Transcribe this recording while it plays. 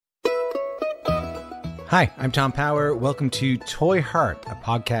Hi, I'm Tom Power. Welcome to Toy Heart, a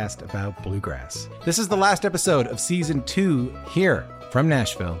podcast about bluegrass. This is the last episode of Season 2. Here from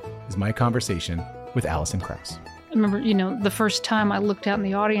Nashville is my conversation with Alison Krauss. I remember, the first time I looked out in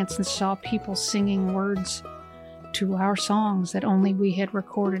the audience and saw people singing words to our songs that only we had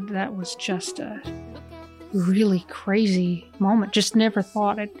recorded. That was just a really crazy moment. Just never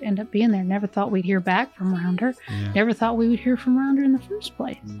thought it'd end up being there. Never thought we'd hear back from Rounder. Yeah. Never thought we would hear from Rounder in the first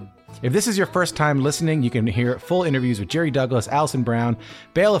place. If this is your first time listening, you can hear full interviews with Jerry Douglas, Alison Brown,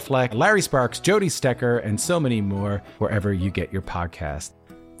 Bela Fleck, Larry Sparks, Jody Stecker, and so many more wherever you get your podcast.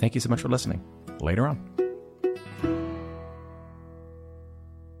 Thank you so much for listening. Later on.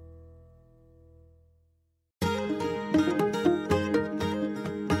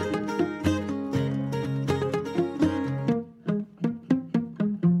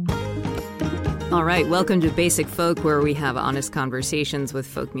 All right, welcome to Basic Folk, where we have honest conversations with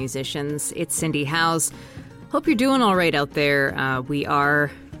folk musicians. It's Cindy Howes. Hope you're doing all right out there. We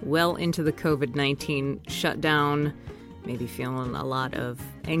are well into the COVID-19 shutdown, maybe feeling a lot of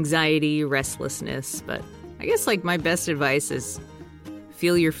anxiety, restlessness, but I guess my best advice is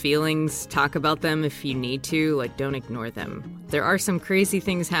feel your feelings, talk about them if you need to, don't ignore them. There are some crazy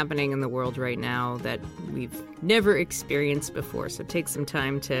things happening in the world right now that we've never experienced before, so take some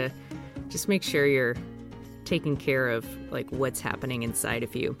time to just make sure you're taking care of what's happening inside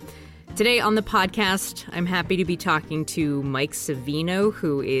of you. Today on the podcast, I'm happy to be talking to Mike Savino,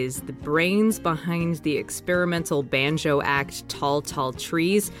 who is the brains behind the experimental banjo act Tall, Tall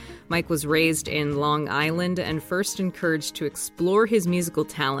Trees. Mike was raised in Long Island and first encouraged to explore his musical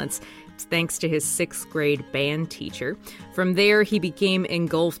talents thanks to his 6th grade band teacher. From there, he became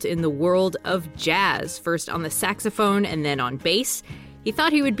engulfed in the world of jazz, first on the saxophone and then on bass. He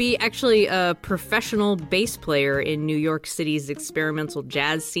thought he would be actually a professional bass player in New York City's experimental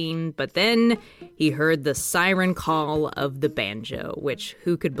jazz scene, but then he heard the siren call of the banjo, which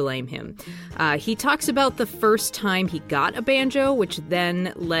who could blame him? He talks about the first time he got a banjo, which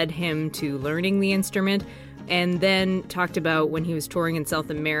then led him to learning the instrument, and then talked about when he was touring in South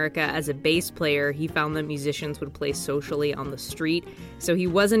America as a bass player, he found that musicians would play socially on the street. So he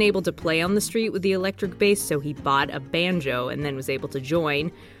wasn't able to play on the street with the electric bass, so he bought a banjo and then was able to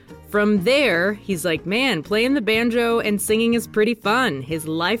join. From there, he's like, man, playing the banjo and singing is pretty fun. His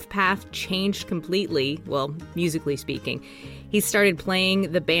life path changed completely, well, musically speaking. He started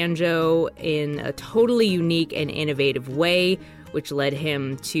playing the banjo in a totally unique and innovative way, which led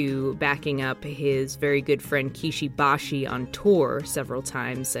him to backing up his very good friend Kishi Bashi on tour several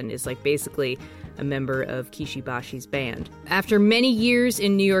times and is basically a member of Kishi Bashi's band. After many years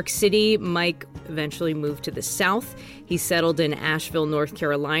in New York City, Mike eventually moved to the South. He settled in Asheville, North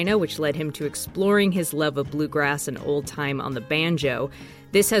Carolina, which led him to exploring his love of bluegrass and old time on the banjo.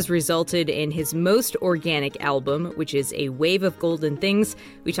 This has resulted in his most organic album, which is A Wave of Golden Things.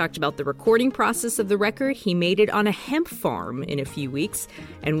 We talked about the recording process of the record. He made it on a hemp farm in a few weeks.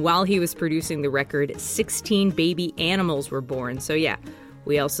 And while he was producing the record, 16 baby animals were born. So yeah,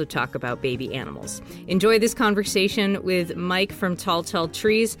 we also talk about baby animals. Enjoy this conversation with Mike from Tall, Tall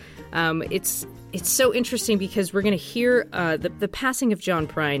Trees. It's so interesting because we're going to hear the passing of John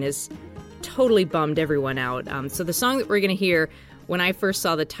Prine has totally bummed everyone out. So the song that we're going to hear, when I first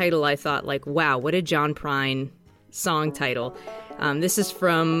saw the title, I thought, wow, what a John Prine song title. This is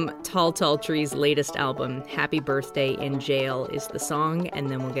from Tall, Tall Trees' latest album, Happy Birthday in Jail is the song, and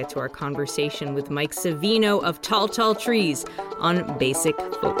then we'll get to our conversation with Mike Savino of Tall, Tall Trees on Basic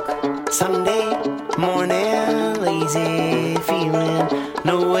Folk. Sunday morning, lazy feeling,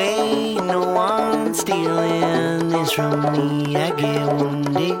 no way, no one stealing this from me. I get one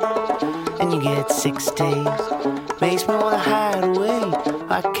day, and you get 6 days. Makes me wanna hide away.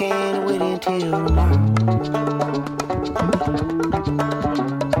 I can't wait until tomorrow.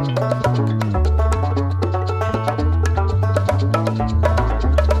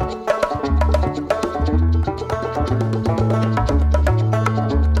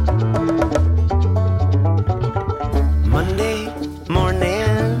 Monday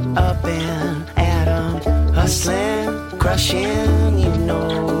morning, up and at 'em, hustling, crushing. You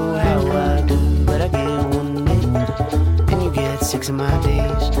know how I do, but I get one day, and you get 6 of my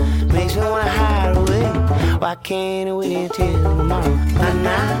days. Makes me wanna hide away. Why can't I wait until tomorrow? Na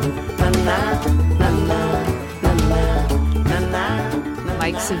na na na na na na na na.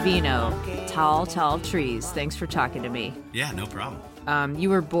 Mike Savino, Tall, Tall Trees. Thanks for talking to me. Yeah, no problem. You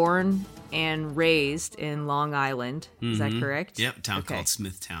were born and raised in Long Island. Is that correct? Yep, a town called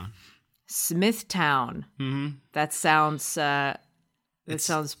Smithtown. Smithtown. Mm-hmm. That sounds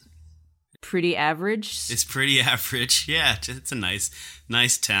pretty average? It's pretty average. Yeah, it's a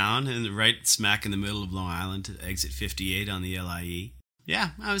nice town, and right smack in the middle of Long Island, exit 58 on the LIE. Yeah,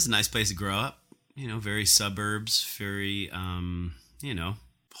 it was a nice place to grow up. Very suburbs, very,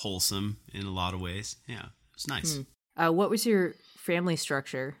 wholesome in a lot of ways. Yeah, it was nice. What was your family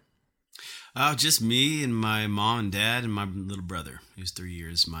structure? Just me and my mom and dad and my little brother, who's 3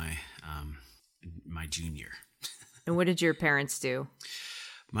 years my junior. And what did your parents do?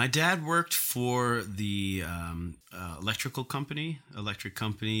 My dad worked for the electric company,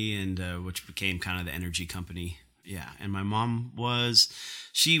 and which became kind of the energy company. Yeah, and my mom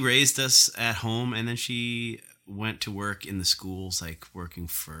she raised us at home, and then she went to work in the schools, like working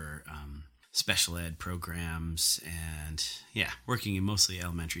for special ed programs and working in mostly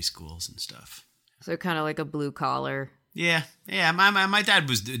elementary schools and stuff. So kind of like a blue collar. Yeah. My dad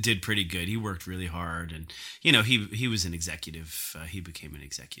did pretty good. He worked really hard, and he was an executive. He became an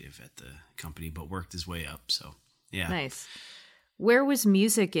executive at the company, but worked his way up. So yeah, nice. Where was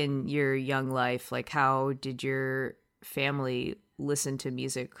music in your young life? Like, how did your family listen to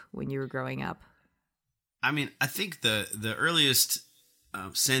music when you were growing up? I mean, I think the earliest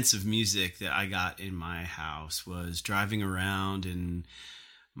sense of music that I got in my house was driving around in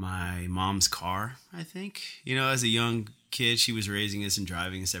my mom's car. I think, as a young kid, she was raising us and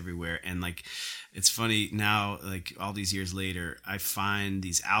driving us everywhere. And like, it's funny now, like all these years later, I find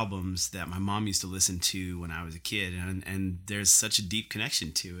these albums that my mom used to listen to when I was a kid, and there's such a deep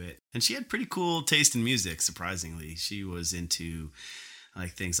connection to it. And she had pretty cool taste in music, surprisingly. She was into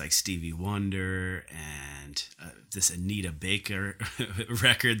like things like Stevie Wonder and this Anita Baker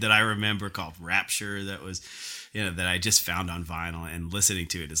record that I remember called Rapture that was, that I just found on vinyl, and listening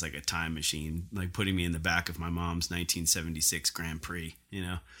to it is like a time machine, like putting me in the back of my mom's 1976 Grand Prix,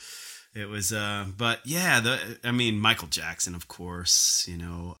 It was, but yeah, Michael Jackson, of course,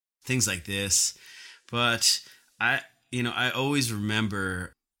 things like this. But I always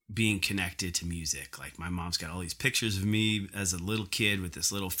remember being connected to music. Like my mom's got all these pictures of me as a little kid with this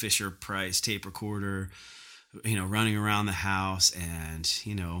little Fisher-Price tape recorder, running around the house, and,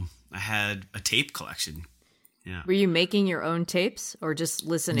 I had a tape collection. Yeah. Were you making your own tapes or just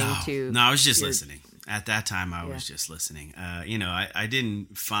listening to? No, I was just listening. At that time, I was just listening. I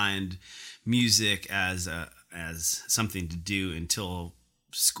didn't find music as something to do until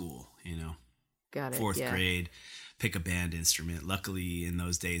school. Got it. Fourth grade, pick a band instrument. Luckily, in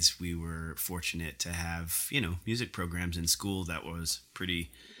those days, we were fortunate to have music programs in school that was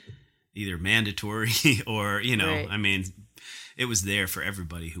pretty either mandatory or right. It was there for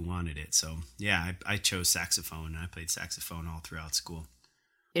everybody who wanted it. So yeah, I chose saxophone, and I played saxophone all throughout school.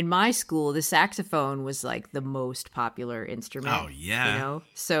 In my school, the saxophone was like the most popular instrument. Oh yeah.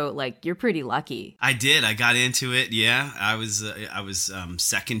 So like you're pretty lucky. I did. I got into it. Yeah. I was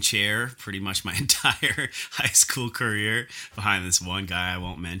second chair pretty much my entire high school career behind this one guy I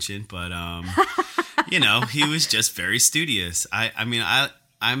won't mention, but he was just very studious.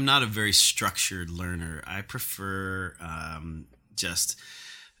 I'm not a very structured learner. I prefer just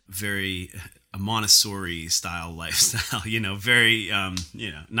very a Montessori style lifestyle, very,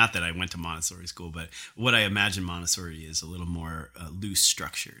 not that I went to Montessori school, but what I imagine Montessori is a little more loose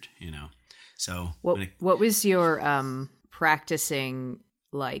structured, So what was your practicing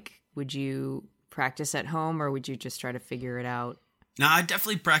like? Would you practice at home, or would you just try to figure it out? No, I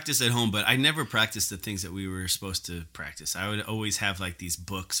definitely practiced at home, but I never practiced the things that we were supposed to practice. I would always have like these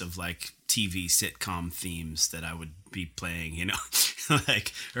books of like TV sitcom themes that I would be playing,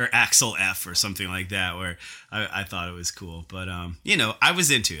 like, or Axel F or something like that, where I thought it was cool. But, I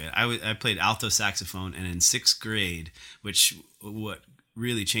was into it. I played alto saxophone, and in 6th grade, what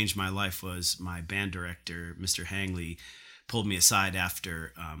really changed my life was my band director, Mr. Hangley, pulled me aside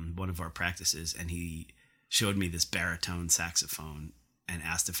after one of our practices, and he showed me this baritone saxophone and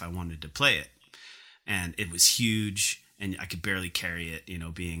asked if I wanted to play it. And it was huge, and I could barely carry it,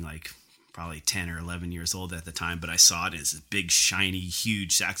 being like probably 10 or 11 years old at the time. But I saw it as this big, shiny,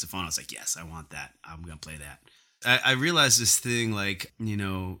 huge saxophone. I was like, yes, I want that. I'm going to play that. I realized this thing, like,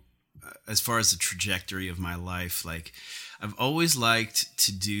 as far as the trajectory of my life, like I've always liked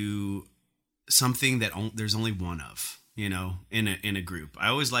to do something that there's only one of. In a group. I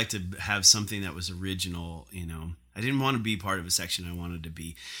always liked to have something that was original, I didn't want to be part of a section. I wanted to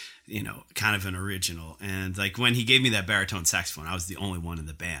be, kind of an original. And like when he gave me that baritone saxophone, I was the only one in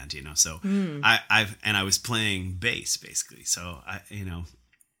the band, so I was playing bass basically. So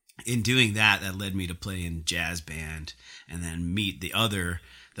in doing that led me to play in jazz band, and then meet the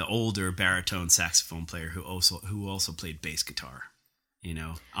older baritone saxophone player who also played bass guitar.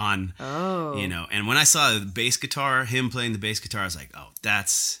 And when I saw the bass guitar, him playing the bass guitar, I was like, oh,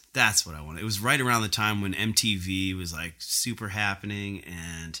 that's what I want. It was right around the time when MTV was like super happening,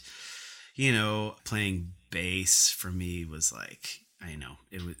 and, playing bass for me was like,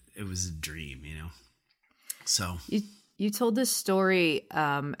 it was a dream, So you told this story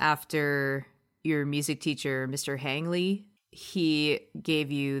after your music teacher, Mr. Hangley. He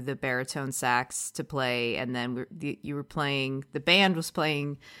gave you the baritone sax to play, and then the band was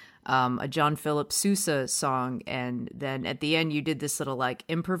playing a John Philip Sousa song, and then at the end you did this little like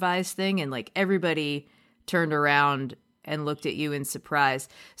improvised thing, and like everybody turned around and looked at you in surprise.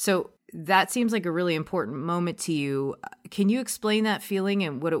 So that seems like a really important moment to you. Can you explain that feeling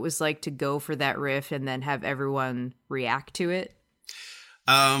and what it was like to go for that riff and then have everyone react to it?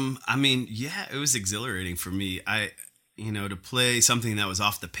 It was exhilarating for me. To play something that was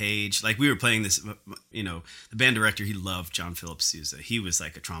off the page. Like we were playing this, the band director, he loved John Philip Sousa. He was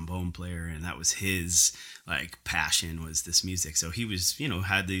like a trombone player, and that was his like passion, was this music. So he was,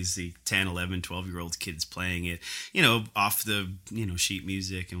 had these 10, 11, 12-year-old kids playing it, off the, sheet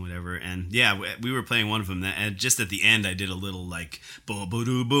music and whatever. And yeah, we were playing one of them. And just at the end, I did a little like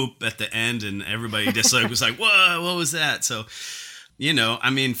boop at the end, and everybody just like was like, whoa, what was that? So,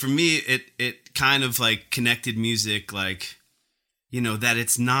 for me, it kind of like connected music, like, that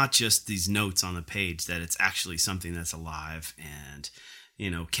it's not just these notes on the page, that it's actually something that's alive and,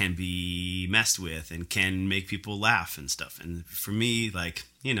 can be messed with and can make people laugh and stuff. And for me, like,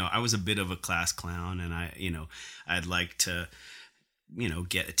 I was a bit of a class clown, and I'd like to,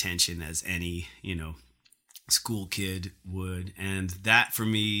 get attention as any, school kid would. And that for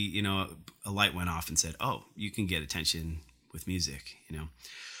me, a light went off and said, oh, you can get attention with music,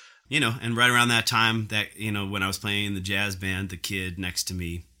 and right around that time that, when I was playing in the jazz band, the kid next to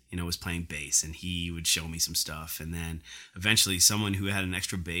me, was playing bass, and he would show me some stuff. And then eventually someone who had an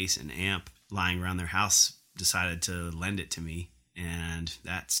extra bass and amp lying around their house decided to lend it to me. And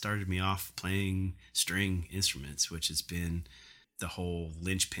that started me off playing string instruments, which has been the whole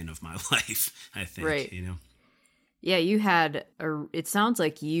linchpin of my life, I think, right. Yeah, it sounds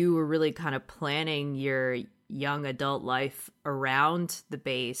like you were really kind of planning your young adult life around the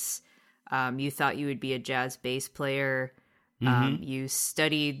bass. You thought you would be a jazz bass player. Mm-hmm. You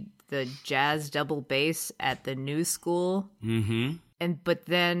studied the jazz double bass at the New School. Mm-hmm. But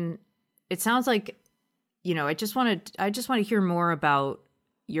then it sounds like, I just want to hear more about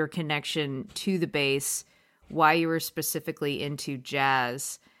your connection to the bass, why you were specifically into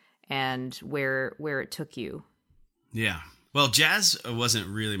jazz, and where it took you. Yeah. Well, jazz wasn't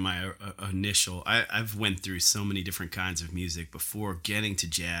really my initial. I've went through so many different kinds of music before getting to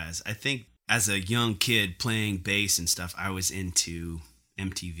jazz. I think as a young kid playing bass and stuff, I was into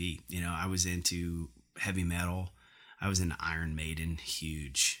MTV. I was into heavy metal. I was into Iron Maiden,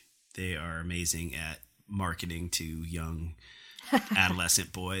 huge. They are amazing at marketing to young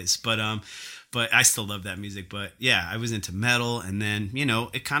adolescent boys. But I still love that music. But yeah, I was into metal, and then,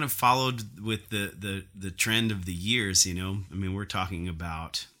 it kind of followed with the trend of the years, we're talking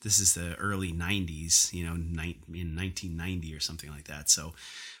about, this is the early 90s, in 1990 or something like that. So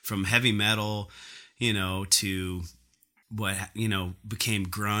from heavy metal, to what, became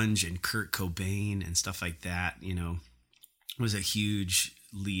grunge and Kurt Cobain and stuff like that, was a huge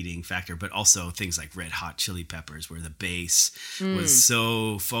leading factor, but also things like Red Hot Chili Peppers, where the bass was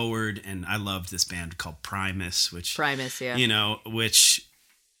so forward. And I loved this band called Primus, yeah.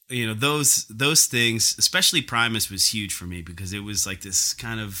 Those things, especially Primus, was huge for me because it was like this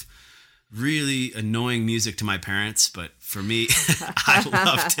kind of really annoying music to my parents, but for me,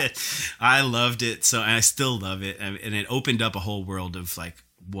 I loved it. So I still love it. And it opened up a whole world of like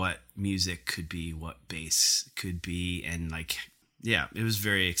what music could be, what bass could be. And like, yeah, it was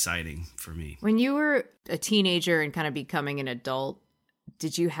very exciting for me. When you were a teenager and kind of becoming an adult,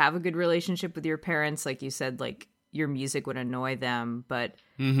 did you have a good relationship with your parents? Like you said, like your music would annoy them, but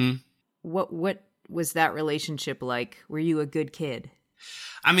what was that relationship like? Were you a good kid?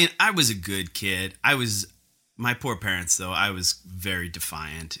 I was a good kid. My poor parents, though, I was very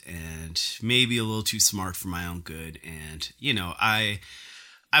defiant and maybe a little too smart for my own good. And,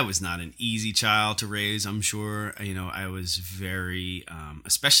 I was not an easy child to raise, I'm sure. I was very,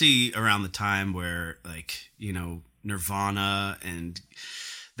 especially around the time where, like, Nirvana and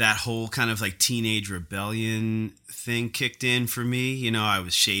that whole kind of like teenage rebellion thing kicked in for me. I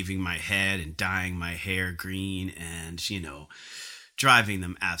was shaving my head and dyeing my hair green and, driving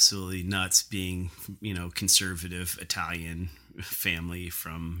them absolutely nuts, being, conservative Italian family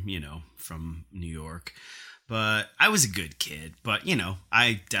from New York. But I was a good kid. But,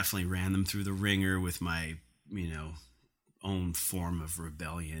 I definitely ran them through the ringer with my, own form of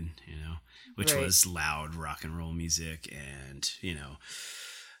rebellion, which Right. was loud rock and roll music and,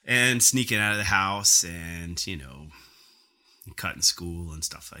 and sneaking out of the house and, cutting school and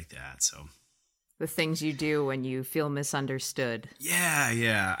stuff like that. So, The things you do when you feel misunderstood.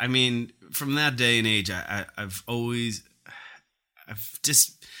 yeah. I mean, from that day and age,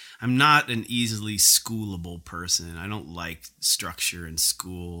 I'm not an easily schoolable person. I don't like structure in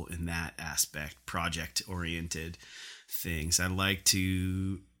school in that aspect, project oriented things. I like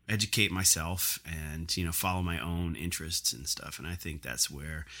to educate myself and, follow my own interests and stuff. And I think that's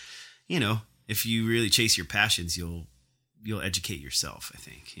where, if you really chase your passions, you'll educate yourself, I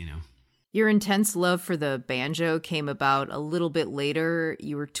think. Your intense love for the banjo came about a little bit later.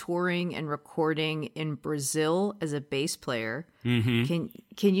 You were touring and recording in Brazil as a bass player. Mm-hmm.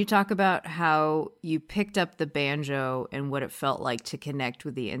 Can you talk about how you picked up the banjo and what it felt like to connect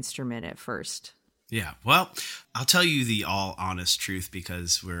with the instrument at first? Yeah, well, I'll tell you the all honest truth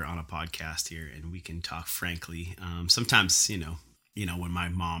because we're on a podcast here and we can talk frankly. Sometimes, when my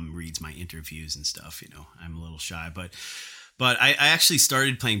mom reads my interviews and stuff, I'm a little shy, but I actually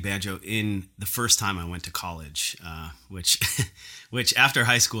started playing banjo in the first time I went to college, which after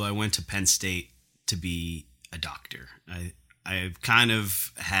high school, I went to Penn State to be a doctor. I've kind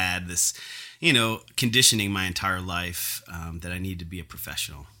of had this, conditioning my entire life that I need to be a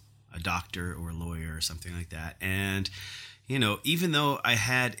professional, a doctor or a lawyer or something like that. And, even though I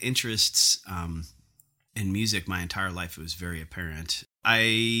had interests in music my entire life, it was very apparent.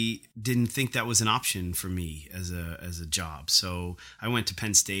 I didn't think that was an option for me as a job. So I went to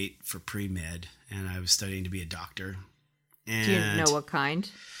Penn State for pre-med and I was studying to be a doctor. And Do you know what kind?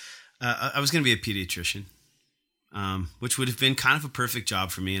 I was going to be a pediatrician, which would have been kind of a perfect job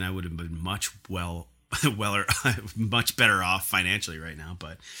for me. And I would have been much better off financially right now.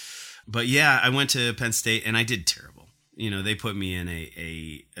 But yeah, I went to Penn State and I did terrible. They put me in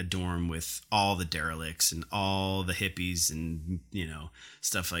a dorm with all the derelicts and all the hippies and,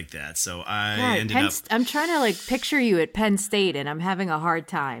 stuff like that. So I ended up... I'm trying to picture you at Penn State and I'm having a hard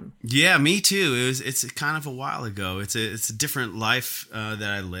time. Yeah, me too. It's kind of a while ago. It's a different life that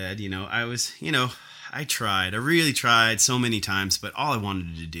I led. I really tried so many times, but all I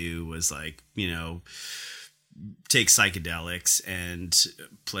wanted to do was take psychedelics and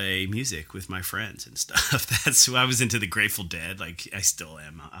play music with my friends and stuff. That's who I was into. The Grateful Dead. I still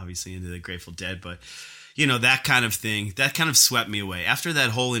am obviously into the Grateful Dead, but that kind of thing, that kind of swept me away after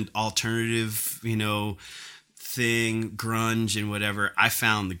that whole alternative, thing, grunge and whatever. I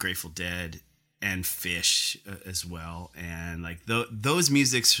found the Grateful Dead and Fish as well. And those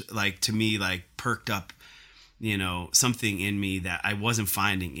musics, to me, perked up, something in me that I wasn't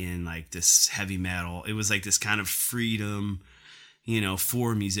finding in this heavy metal. It was this kind of freedom,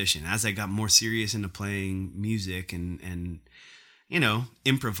 for a musician. As I got more serious into playing music and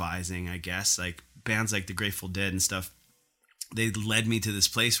improvising, I guess, bands like the Grateful Dead and stuff, they led me to this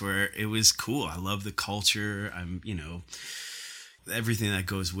place where it was cool. I love the culture. I'm, everything that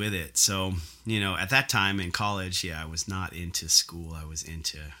goes with it. So, at that time in college, I was not into school. I was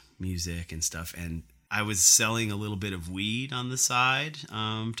into music and stuff. And I was selling a little bit of weed on the side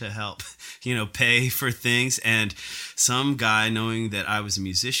to help, pay for things. And some guy, knowing that I was a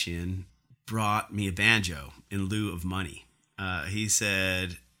musician, brought me a banjo in lieu of money. He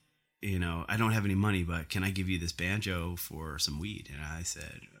said, I don't have any money, but can I give you this banjo for some weed? And I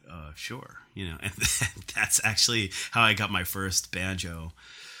said, sure. And that's actually how I got my first banjo.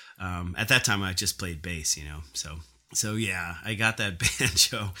 At that time, I just played bass, So yeah, I got that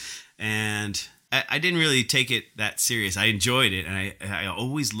banjo and I didn't really take it that serious. I enjoyed it, and I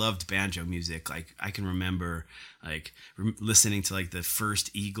always loved banjo music. I can remember listening to the first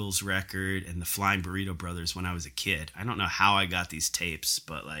Eagles record and the Flying Burrito Brothers when I was a kid. I don't know how I got these tapes,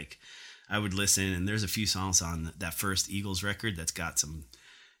 but I would listen, and there's a few songs on that first Eagles record that's got some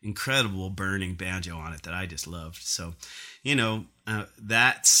incredible burning banjo on it that I just loved. So,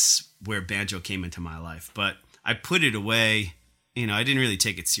 that's where banjo came into my life. But I put it away. I didn't really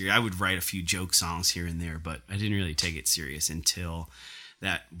take it serious. I would write a few joke songs here and there, but I didn't really take it serious until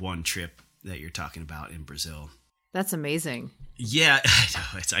that one trip that you're talking about in Brazil. That's amazing. Yeah,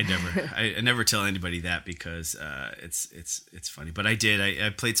 I know. I never tell anybody that because it's funny. But I did. I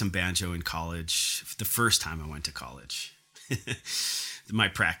played some banjo in college. The first time I went to college, my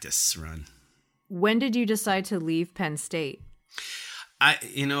practice run. When did you decide to leave Penn State?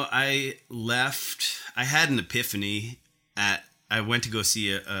 I left. I had an epiphany I went to go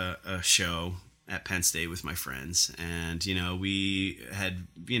see a show at Penn State with my friends, and we had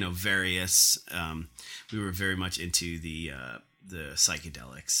various. We were very much into the the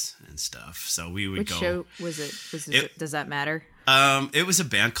psychedelics and stuff. So we would Which go. show was it? Does that matter? It was a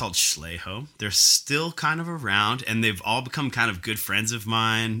band called Schleho. They're still kind of around, and they've all become kind of good friends of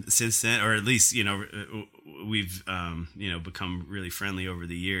mine since then, or at least, we've, become really friendly over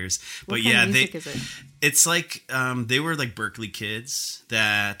the years. What kind of music is it? It's like, they were like Berkeley kids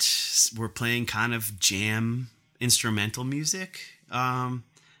that were playing kind of jam instrumental music.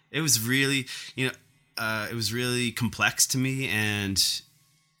 It was really, it was really complex to me, and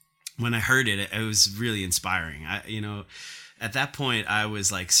when I heard it, it was really inspiring. At that point, I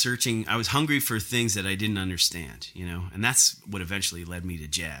was like searching. I was hungry for things that I didn't understand, and that's what eventually led me to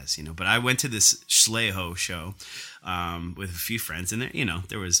jazz, But I went to this Schleho show with a few friends, and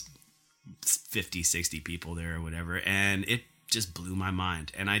there was 50, 60 people there or whatever, and it just blew my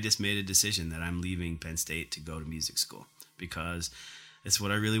mind. And I just made a decision that I'm leaving Penn State to go to music school because it's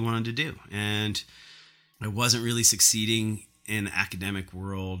what I really wanted to do. And I wasn't really succeeding in the academic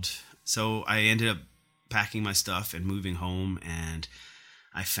world, so I ended up packing my stuff and moving home, and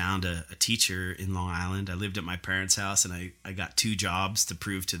I found a teacher in Long Island. I lived at my parents' house, and I got 2 jobs to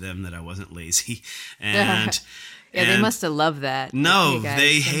prove to them that I wasn't lazy. And they must have loved that. No, you guys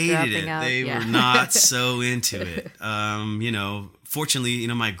they hated it. out. They were not so into it. Fortunately,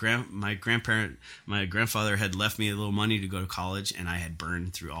 my grandfather had left me a little money to go to college, and I had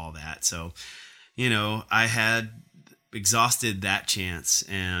burned through all that. So, I had exhausted that chance,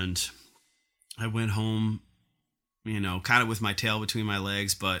 and I went home, kind of with my tail between my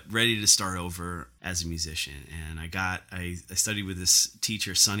legs, but ready to start over as a musician. And I studied with this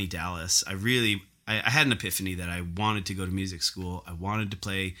teacher, Sonny Dallas. I had an epiphany that I wanted to go to music school. I wanted to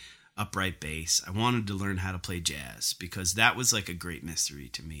play upright bass. I wanted to learn how to play jazz because that was like a great mystery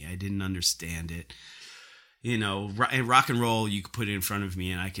to me. I didn't understand it. Rock and roll, you could put it in front of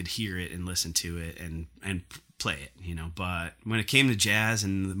me and I could hear it and listen to it and play it, but when it came to jazz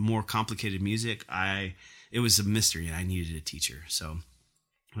and the more complicated music, it was a mystery and I needed a teacher. So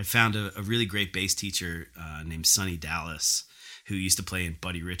I found a really great bass teacher named Sonny Dallas, who used to play in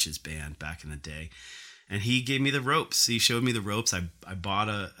Buddy Rich's band back in the day. And he gave me the ropes. He showed me the ropes. I bought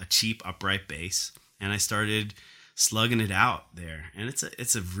a cheap upright bass and I started slugging it out there. And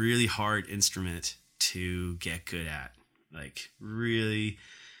it's a really hard instrument to get good at. Like really,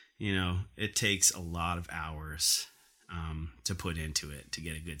 it takes a lot of hours to put into it to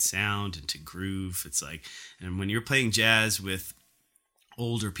get a good sound and to groove. It's like, and when you're playing jazz with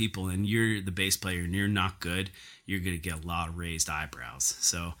older people and you're the bass player and you're not good, you're going to get a lot of raised eyebrows.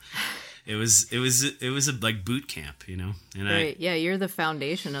 So it was a like boot camp, And right. Yeah. You're the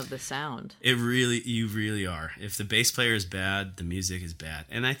foundation of the sound. You really are. If the bass player is bad, the music is bad.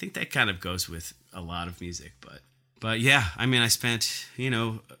 And I think that kind of goes with a lot of music, but yeah, I spent,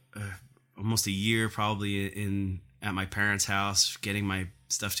 almost a year probably at my parents' house getting my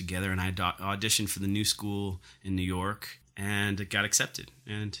stuff together, and I auditioned for the New School in New York, and it got accepted,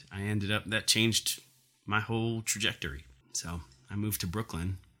 and I ended up, that changed my whole trajectory. So I moved to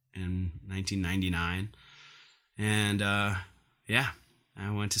Brooklyn in 1999, and I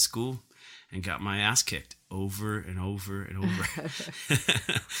went to school and got my ass kicked over and over and over.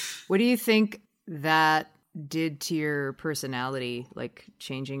 What do you think that did to your personality, like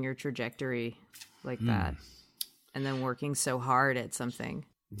changing your trajectory like that and then working so hard at something?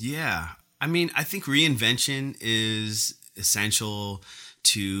 Yeah. I think reinvention is essential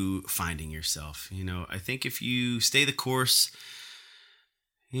to finding yourself. I think if you stay the course,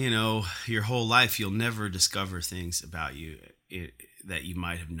 your whole life, you'll never discover things about you that you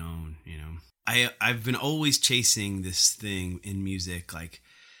might have known. I've been always chasing this thing in music, like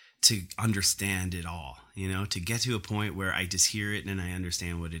to understand it all, to get to a point where I just hear it and I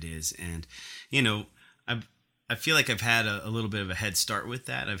understand what it is. And, I feel like I've had a little bit of a head start with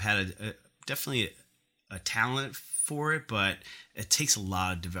that. I've had definitely a talent for it, but it takes a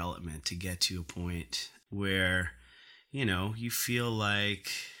lot of development to get to a point where, you feel like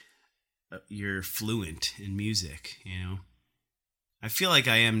you're fluent in music, I feel like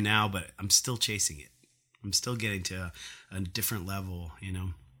I am now, but I'm still chasing it. I'm still getting to a different level,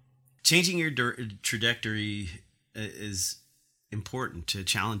 Changing your trajectory is important to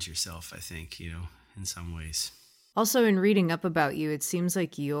challenge yourself, I think, in some ways. Also, in reading up about you, it seems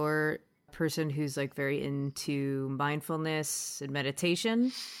like you're a person who's like very into mindfulness and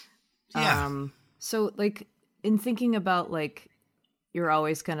meditation. Yeah. So like in thinking about like you're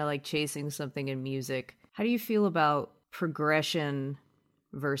always kind of like chasing something in music, how do you feel about progression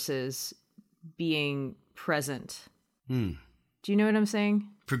versus being present? Do you know what I'm saying?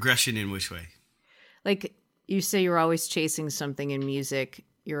 Progression in which way? Like you say you're always chasing something in music.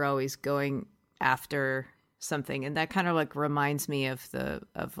 You're always going after something. And that kind of like reminds me of a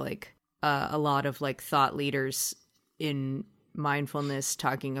lot of like thought leaders in mindfulness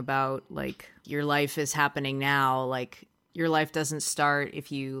talking about like your life is happening now. Like your life doesn't start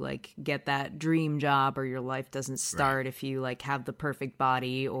if you like get that dream job, or your life doesn't start if you like have the perfect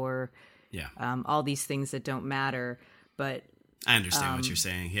body, or all these things that don't matter. But I understand what you're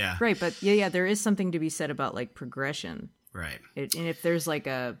saying. Yeah. Right. But yeah, there is something to be said about like progression. Right. And if there's like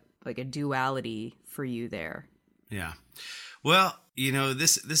a duality for you there. Yeah. Well, you know,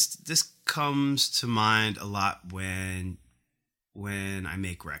 this comes to mind a lot when I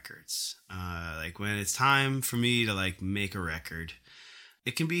make records. Like when it's time for me to like make a record,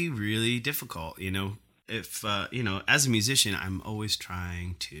 it can be really difficult, you know. If you know, as a musician, I'm always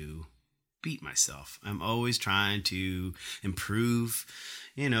trying to beat myself. I'm always trying to improve,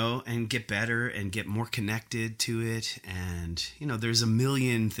 you know, and get better and get more connected to it. And, you know, there's a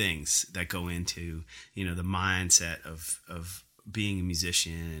million things that go into, you know, the mindset of being a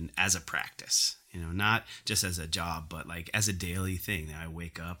musician as a practice, you know, not just as a job, but like as a daily thing that I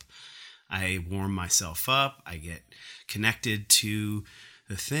wake up, I warm myself up, I get connected to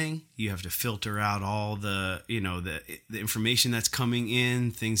the thing. You have to filter out all the, you know, the information that's coming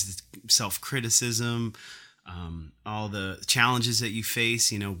in, things, self-criticism, all the challenges that you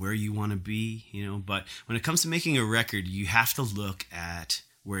face, you know, where you want to be, you know. But when it comes to making a record, you have to look at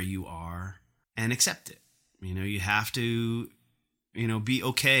where you are and accept it. You know, you have to, you know, be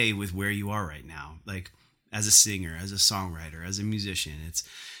okay with where you are right now. Like as a singer, as a songwriter, as a musician, it's,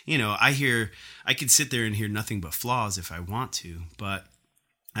 you know, I could sit there and hear nothing but flaws if I want to, but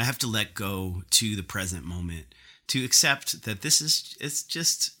I have to let go to the present moment to accept that it's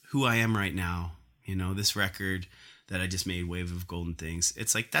just who I am right now. You know, this record that I just made, Wave of Golden Things,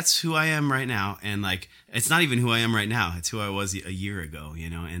 it's like, that's who I am right now. And like, it's not even who I am right now. It's who I was a year ago, you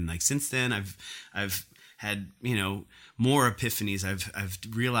know? And like, since then I've had, you know, more epiphanies. I've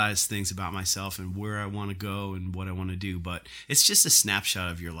realized things about myself and where I want to go and what I want to do, but it's just a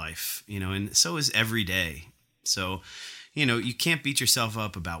snapshot of your life, you know, and so is every day. So, you know, you can't beat yourself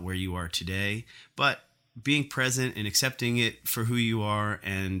up about where you are today, but being present and accepting it for who you are,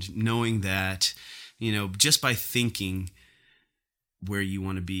 and knowing that, you know, just by thinking where you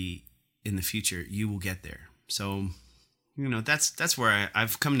want to be in the future, you will get there. So, you know, that's where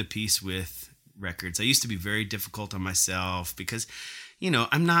I've come to peace with records. I used to be very difficult on myself because, you know,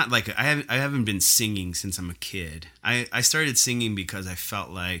 I'm not like, I haven't been singing since I'm a kid. I started singing because I felt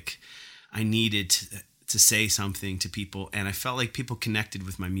like I needed to say something to people, and I felt like people connected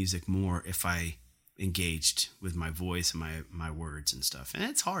with my music more if I engaged with my voice and my words and stuff. And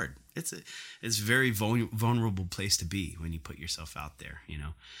it's hard. It's a very vulnerable place to be when you put yourself out there. You know,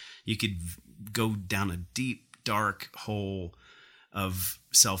 you could go down a deep, dark hole of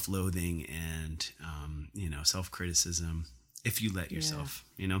self-loathing and, you know, self-criticism if you let yourself,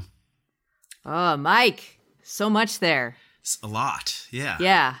 you know. Oh, Mike, so much there. It's a lot.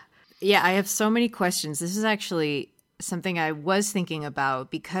 Yeah. Yeah, I have so many questions. This is actually something I was thinking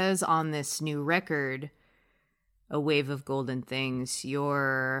about, because on this new record, A Wave of Golden Things,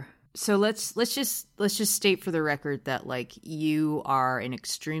 so let's just state for the record that like you are an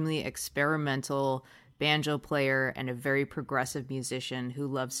extremely experimental banjo player and a very progressive musician who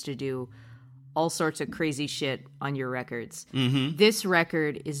loves to do all sorts of crazy shit on your records. Mm-hmm. This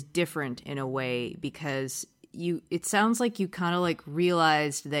record is different in a way because it sounds like you kind of like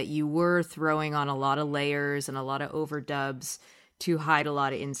realized that you were throwing on a lot of layers and a lot of overdubs to hide a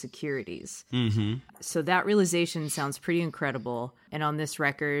lot of insecurities. Mm-hmm. So that realization sounds pretty incredible. And on this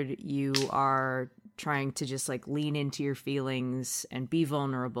record, you are trying to just like lean into your feelings and be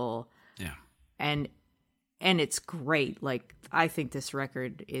vulnerable. Yeah. And it's great. Like, I think this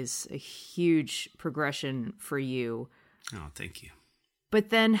record is a huge progression for you. Oh, thank you. But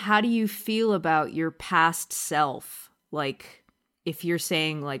then how do you feel about your past self? Like, if you're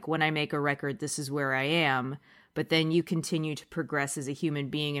saying, like, when I make a record, this is where I am, but then you continue to progress as a human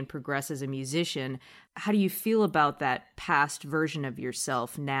being and progress as a musician, how do you feel about that past version of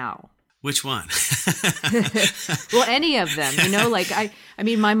yourself now? Which one? Well, any of them, you know, like, I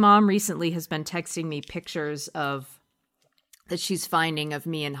mean, my mom recently has been texting me pictures that she's finding of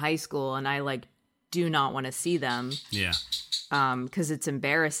me in high school, and I, like, do not want to see them. Yeah. Because it's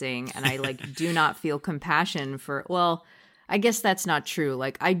embarrassing, and I like do not feel compassion for, well, I guess that's not true.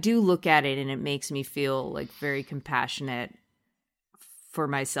 Like, I do look at it and it makes me feel like very compassionate for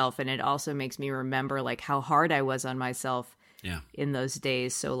myself, and it also makes me remember like how hard I was on myself in those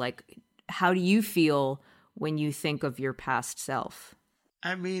days. So like, how do you feel when you think of your past self?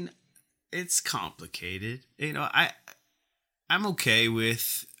 I mean, it's complicated. You know, I'm okay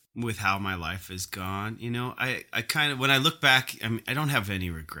with with how my life has gone. You know, I kind of, when I look back, I mean, I don't have any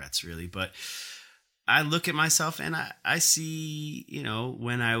regrets really, but I look at myself and I see, you know,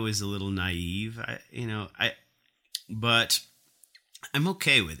 when I was a little naive, but I'm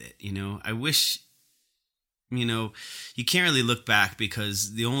okay with it. You know, I wish, you know, you can't really look back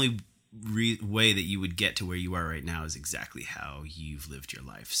because the only way that you would get to where you are right now is exactly how you've lived your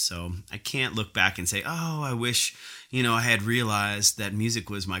life. So I can't look back and say, oh, I wish, you know, I had realized that music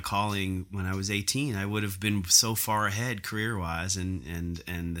was my calling when I was 18. I would have been so far ahead career-wise and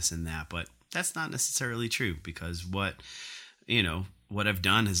this and that. But that's not necessarily true, because what I've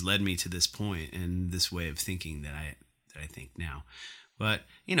done has led me to this point and this way of thinking that I think now. But,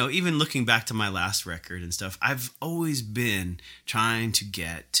 you know, even looking back to my last record and stuff, I've always been trying to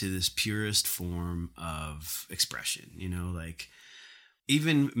get to this purest form of expression, you know, like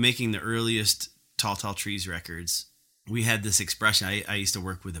even making the earliest Tall, Tall Trees records, we had this expression. I used to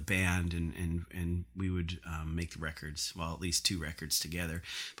work with a band and we would make the records, well, at least 2 records together,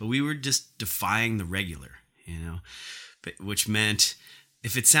 but we were just defying the regular, you know, which meant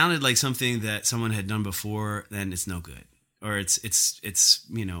if it sounded like something that someone had done before, then it's no good. Or it's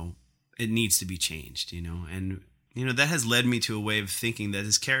you know, it needs to be changed, you know. And, you know, that has led me to a way of thinking that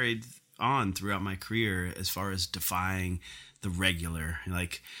has carried on throughout my career as far as defying the regular,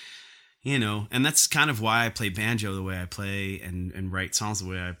 like, you know. And that's kind of why I play banjo the way I play and write songs the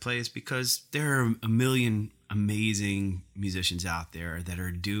way I play, is because there are a million amazing musicians out there that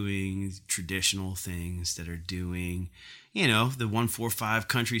are doing traditional things, that are doing, you know, the 1-4-5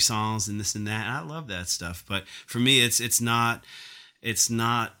 country songs and this and that. And I love that stuff. But for me, it's not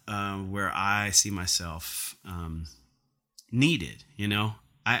where I see myself needed, you know.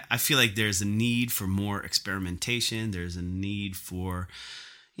 I feel like there's a need for more experimentation. There's a need for,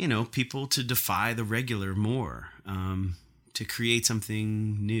 you know, people to defy the regular more, to create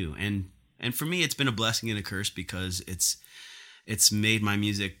something new. And for me, it's been a blessing and a curse, because it's made my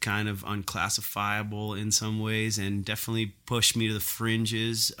music kind of unclassifiable in some ways, and definitely pushed me to the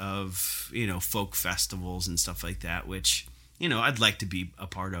fringes of, you know, folk festivals and stuff like that, which, you know, I'd like to be a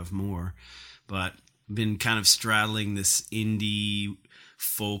part of more. But I've been kind of straddling this indie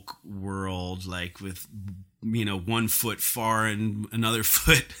folk world, like with, you know, one foot far and another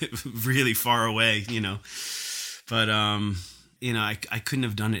foot really far away, you know. But, you know, I couldn't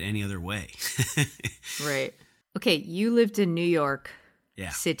have done it any other way. Right. Okay, you lived in New York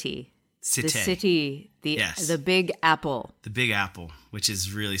City. City. The city, the Big Apple. The Big Apple, which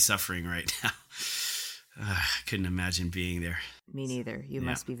is really suffering right now. I couldn't imagine being there. Me neither. You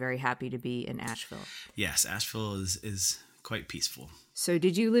must be very happy to be in Asheville. Yes, Asheville is quite peaceful. So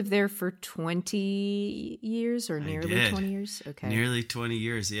did you live there for 20 years or nearly 20 years? Okay. Nearly 20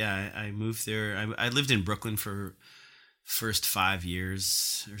 years, yeah. I moved there. I lived in Brooklyn for first 5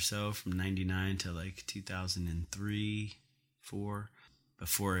 years or so, from 99 to like 2003, 4,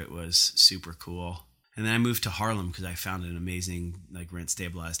 before it was super cool. And then I moved to Harlem because I found an amazing, like, rent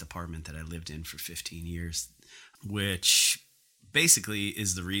stabilized apartment that I lived in for 15 years, which basically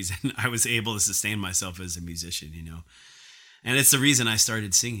is the reason I was able to sustain myself as a musician, you know. And it's the reason I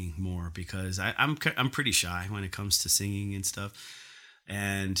started singing more, because I'm pretty shy when it comes to singing and stuff.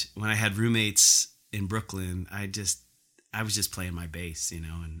 And when I had roommates in Brooklyn, I was just playing my bass, you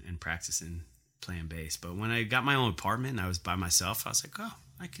know, and practicing playing bass. But when I got my own apartment and I was by myself, I was like, oh,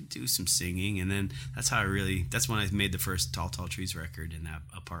 I could do some singing. And then that's when I made the first Tall, Tall Trees record in that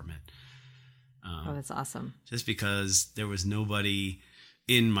apartment. Oh, that's awesome. Just because there was nobody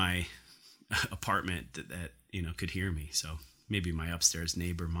in my apartment that, you know, could hear me. So maybe my upstairs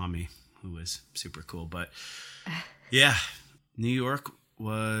neighbor, Mommy, who was super cool. But yeah, New York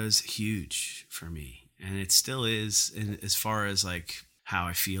was huge for me. And it still is, as far as like how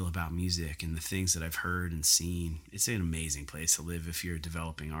I feel about music and the things that I've heard and seen. It's an amazing place to live if you're a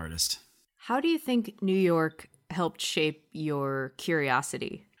developing artist. How do you think New York helped shape your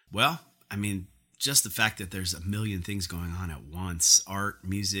curiosity? Well, I mean, just the fact that there's a million things going on at once, art,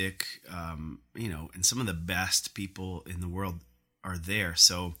 music, you know, and some of the best people in the world are there.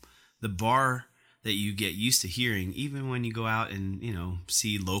 So the bar that you get used to hearing, even when you go out and, you know,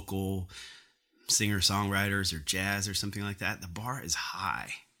 see local singer-songwriters or jazz or something like that, the bar is high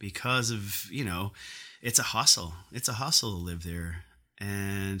because of, you know, it's a hustle. It's a hustle to live there.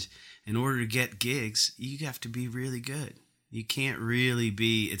 And in order to get gigs, you have to be really good. You can't really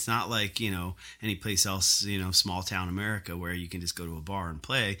be, it's not like, you know, any place else, you know, small town America where you can just go to a bar and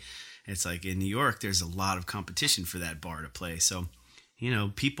play. It's like in New York, there's a lot of competition for that bar to play. So, you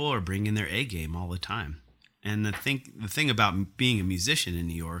know, people are bringing their A game all the time. And the thing about being a musician in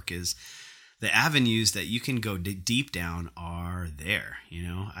New York is the avenues that you can go deep down are there. You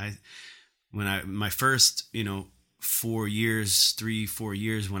know, my first, 4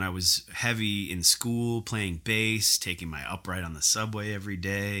 years when I was heavy in school, playing bass, taking my upright on the subway every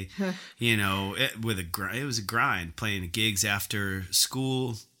day, it was a grind, playing gigs after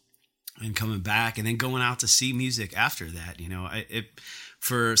school and coming back and then going out to see music after that.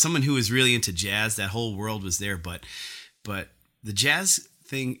 For someone who was really into jazz, that whole world was there, but the jazz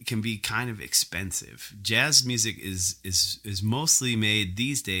thing can be kind of expensive. Jazz music is mostly made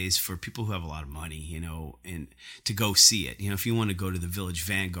these days for people who have a lot of money, and to go see it. If you want to go to the Village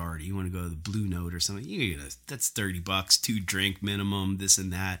Vanguard, you want to go to the Blue Note or something, that's $30, 2 drink minimum, this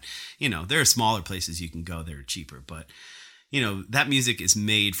and that. There are smaller places you can go that are cheaper, but that music is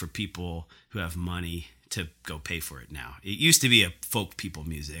made for people who have money to go pay for it now. It used to be a folk people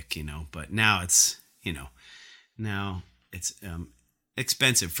music, but now it's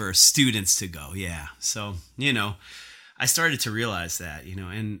expensive for students to go. Yeah. So, I started to realize that,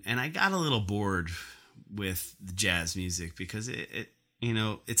 and I got a little bored with the jazz music because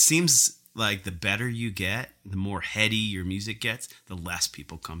it seems like the better you get, the more heady your music gets, the less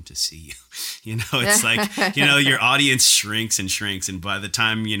people come to see you. It's like, your audience shrinks and shrinks. And by the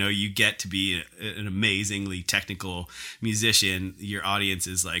time, you get to be an amazingly technical musician, your audience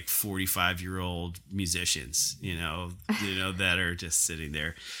is like 45-year-old musicians, that are just sitting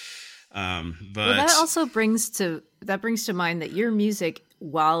there. But that also brings to mind that your music,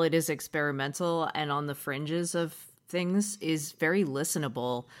 while it is experimental and on the fringes of things, is very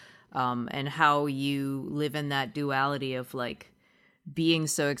listenable. And how you live in that duality of like being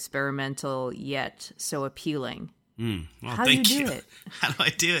so experimental yet so appealing. Well, how do you do it? How do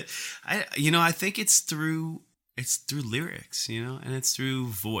I do it? I think it's through lyrics, and it's through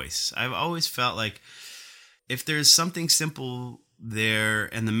voice. I've always felt like if there's something simple there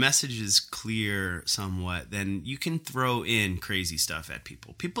and the message is clear somewhat, then you can throw in crazy stuff at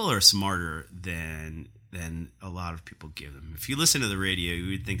people. People are smarter than a lot of people give them. If you listen to the radio,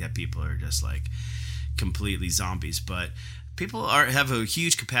 you would think that people are just like completely zombies, but people have a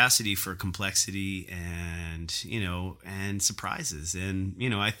huge capacity for complexity and surprises. And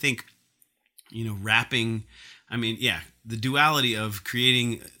I think rapping, the duality of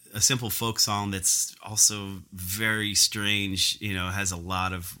creating a simple folk song that's also very strange, has a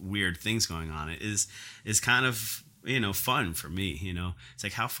lot of weird things going on, it is kind of fun for me. It's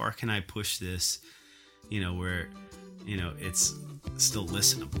like, how far can I push this where, it's still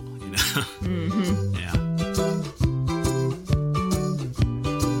listenable, Mm-hmm. Yeah.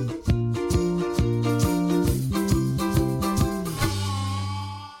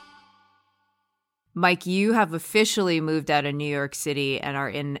 Mike, you have officially moved out of New York City and are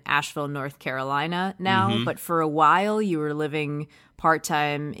in Asheville, North Carolina now. Mm-hmm. But for a while, you were living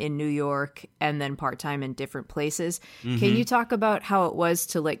part-time in New York and then part-time in different places. Mm-hmm. Can you talk about how it was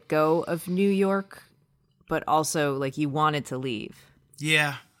to let go of New York, but also like you wanted to leave?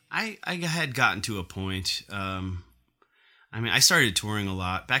 Yeah, I had gotten to a point. I started touring a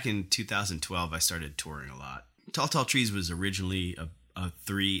lot. Back in 2012, I started touring a lot. Tall Tall Trees was originally a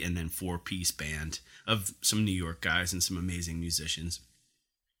 3 and then 4-piece band of some New York guys and some amazing musicians.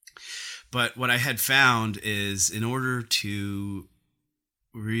 But what I had found is in order to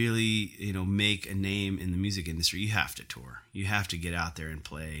really, make a name in the music industry, you have to tour. You have to get out there and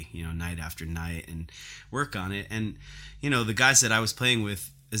play, night after night and work on it. And, the guys that I was playing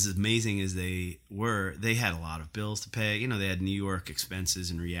with, as amazing as they were, they had a lot of bills to pay. They had New York expenses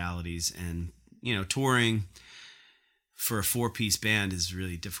and realities, and, touring for a 4-piece band is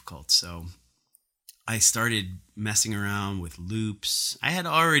really difficult. So I started messing around with loops. I had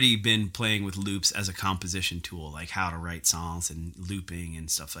already been playing with loops as a composition tool, like how to write songs and looping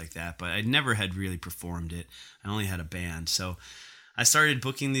and stuff like that, but I never had really performed it. I only had a band. So I started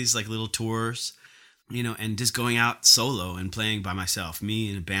booking these like little tours, and just going out solo and playing by myself, me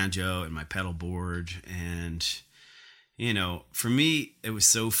and a banjo and my pedal board. And for me, it was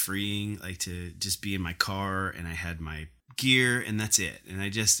so freeing, like to just be in my car and I had my gear and that's it. And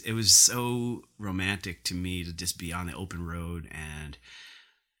it was so romantic to me to just be on the open road and,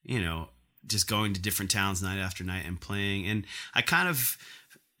 just going to different towns night after night and playing. And I kind of,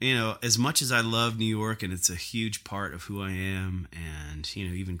 as much as I love New York and it's a huge part of who I am, and,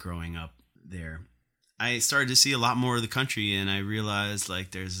 even growing up there, I started to see a lot more of the country, and I realized like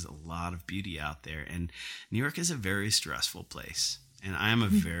there's a lot of beauty out there. And New York is a very stressful place, and I am a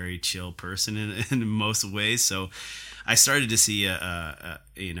very chill person in most ways. So I started to see a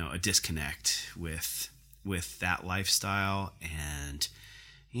disconnect with that lifestyle and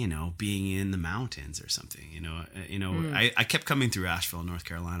being in the mountains or something. I kept coming through Asheville, North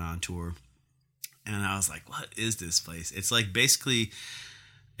Carolina on tour, And I was like, what is this place? It's like basically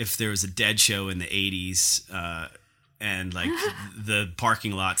if there was a Dead show in the 80s and like the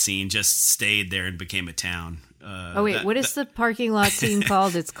parking lot scene just stayed there and became a town. What is the parking lot scene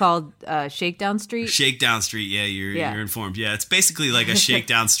called? It's called Shakedown Street? Shakedown Street, yeah, you're informed. Yeah, it's basically like a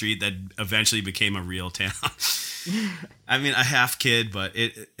shakedown street that eventually became a real town. I mean, a half kid, but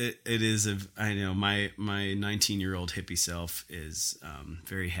it is I know my 19-year-old hippie self is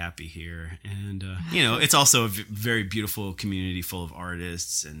very happy here, and it's also a very beautiful community full of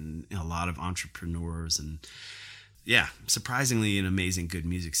artists and a lot of entrepreneurs, and surprisingly an amazing good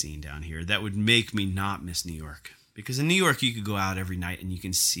music scene down here that would make me not miss New York, because in New York you could go out every night and you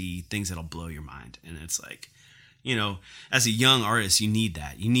can see things that'll blow your mind, and it's like, as a young artist, you need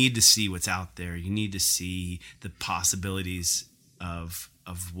that. You need to see what's out there. You need to see the possibilities of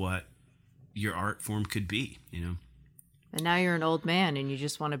what your art form could be, And now you're an old man and you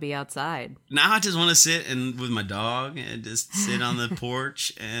just want to be outside. Now I just want to sit with my dog and just sit on the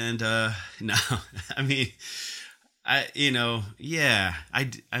porch. And no, I mean, I'm.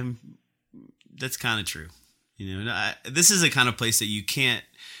 That's kind of true. This is a kind of place that you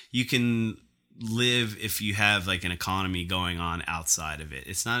can live if you have like an economy going on outside of it.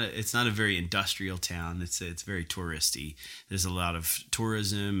 It's not a very industrial town. It's very touristy. There's a lot of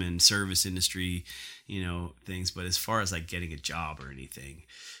tourism and service industry, things. But as far as like getting a job or anything,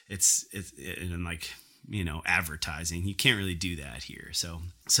 it's like, advertising, you can't really do that here. So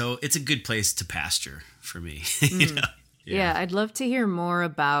it's a good place to pasture for me. Yeah, I'd love to hear more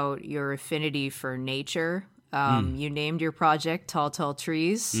about your affinity for nature. You named your project Tall, Tall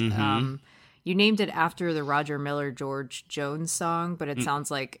Trees. Mm-hmm. You named it after the Roger Miller, George Jones song, but it sounds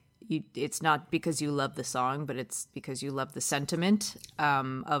like it's not because you love the song, but it's because you love the sentiment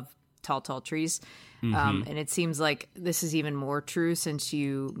of Tall, Tall Trees. Mm-hmm. And it seems like this is even more true since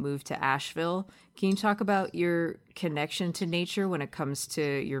you moved to Asheville. Can you talk about your connection to nature when it comes to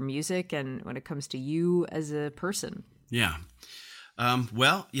your music and when it comes to you as a person? Yeah.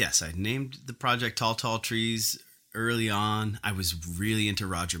 Well, yes, I named the project Tall, Tall Trees early on. I was really into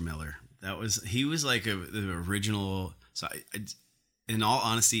Roger Miller. He was like the original. So in all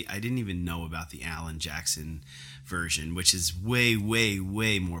honesty, I didn't even know about the Alan Jackson version, which is way, way,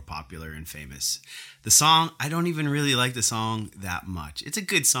 way more popular and famous. The song, I don't even really like the song that much. It's a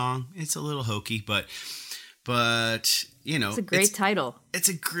good song. It's a little hokey, but it's a great title.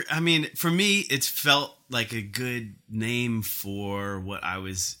 I mean, for me, it felt like a good name for what I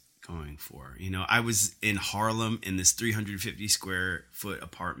was going for. I was in Harlem in this 350 square foot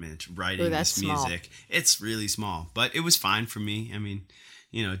apartment writing this music. Small. It's really small, but it was fine for me. I mean,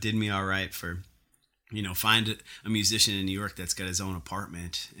 it did me all right for, find a musician in New York that's got his own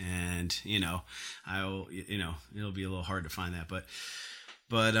apartment, and, it'll be a little hard to find that, but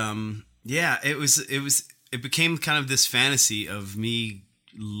it became kind of this fantasy of me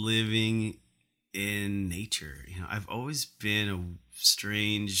living in nature. I've always been a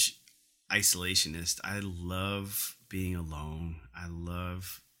strange isolationist. I love being alone. I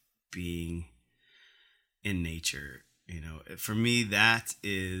love being in nature. For me, that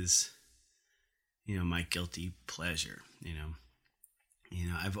is, my guilty pleasure.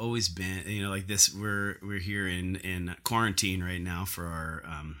 I've always been, like this. We're here in quarantine right now for our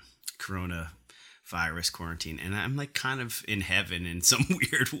coronavirus quarantine, and I'm like kind of in heaven in some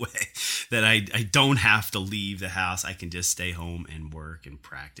weird way that I don't have to leave the house. I can just stay home and work and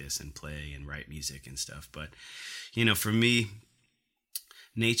practice and play and write music and stuff. But for me,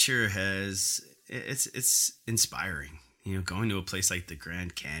 nature it's inspiring. Going to a place like the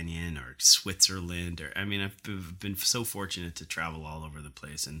Grand Canyon or Switzerland, I've been so fortunate to travel all over the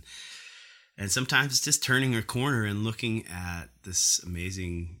place, and sometimes just turning a corner and looking at this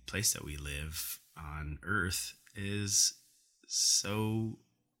amazing place that we live on Earth is so,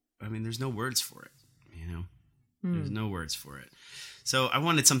 there's no words for it, There's no words for it. So I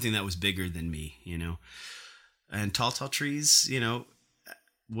wanted something that was bigger than me, and Tall, Tall Trees,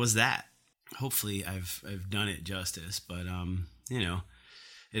 was that. Hopefully I've done it justice, but, it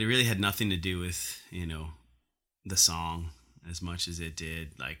really had nothing to do with, the song as much as it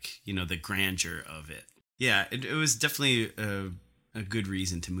did, like, the grandeur of it. Yeah, it was definitely a good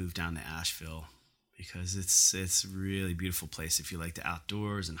reason to move down to Asheville, because it's a really beautiful place if you like the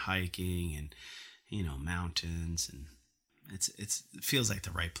outdoors and hiking and, mountains, and it feels like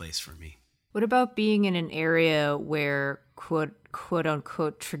the right place for me. What about being in an area where quote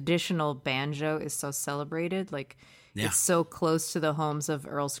unquote traditional banjo is so celebrated? Like, it's so close to the homes of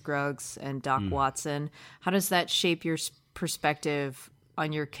Earl Scruggs and Doc Watson. How does that shape your perspective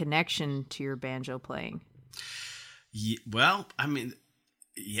on your connection to your banjo playing? Well,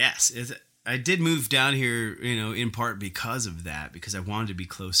 yes. I did move down here, in part because of that, because I wanted to be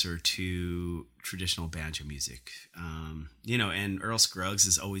closer to traditional banjo music. And Earl Scruggs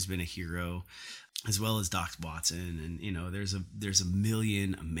has always been a hero, as well as Doc Watson. And, there's a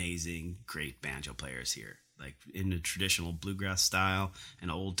million amazing, great banjo players here, like in the traditional bluegrass style and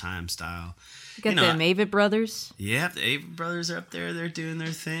old time style. You got them Avett Brothers. Yeah, the Avett Brothers are up there. They're doing their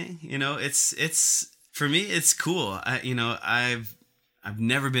thing. It's for me, it's cool. I've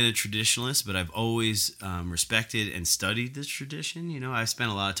never been a traditionalist, but I've always respected and studied this tradition. I spent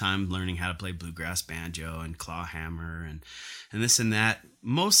a lot of time learning how to play bluegrass banjo and clawhammer and this and that,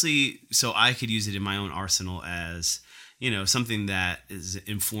 mostly so I could use it in my own arsenal as, something that is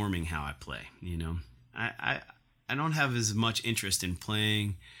informing how I play. I don't have as much interest in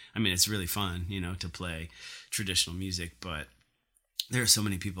playing. I mean, it's really fun, to play traditional music, but there are so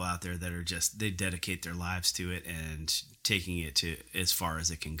many people out there that are they dedicate their lives to it and taking it to as far as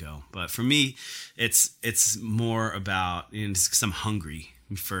it can go. But for me, it's more about, because I'm hungry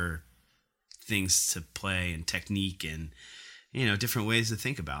for things to play and technique and, different ways to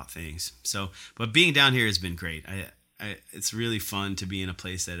think about things. So, but being down here has been great. It's really fun to be in a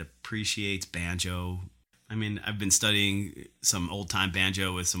place that appreciates banjo. I mean, I've been studying some old time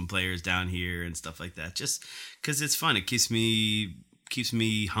banjo with some players down here and stuff like that, just because it's fun. It keeps me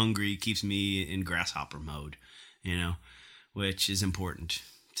hungry, keeps me in grasshopper mode, which is important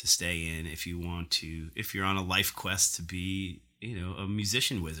to stay in if you're on a life quest to be, a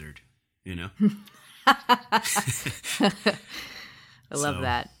musician wizard, I love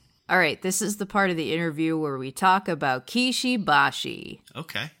that. All right, this is the part of the interview where we talk about Kishi Bashi.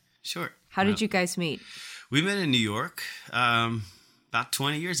 Okay, sure. How did you guys meet? We met in New York about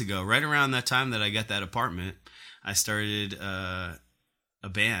 20 years ago. Right around that time that I got that apartment, I started a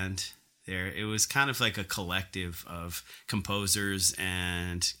band there. It was kind of like a collective of composers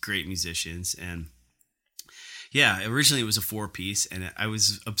and great musicians. And yeah, originally it was a 4-piece, and I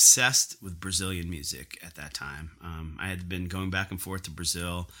was obsessed with Brazilian music at that time. I had been going back and forth to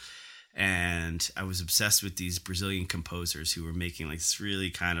Brazil, and I was obsessed with these Brazilian composers who were making like this really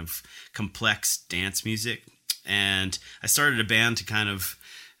kind of complex dance music. And I started a band to kind of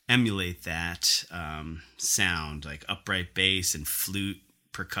emulate that sound, like upright bass and flute,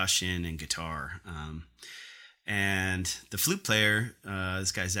 percussion, and guitar. And the flute player,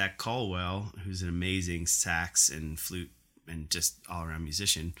 this guy Zach Caldwell, who's an amazing sax and flute and just all-around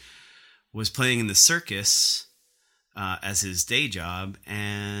musician, was playing in the circus as his day job,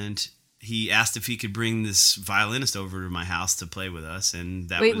 and he asked if he could bring this violinist over to my house to play with us. And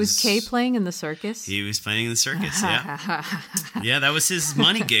that was Kay playing in the circus? He was playing in the circus, yeah. Yeah, that was his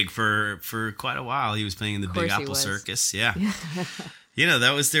money gig for quite a while. He was playing in the Big Apple Circus, yeah.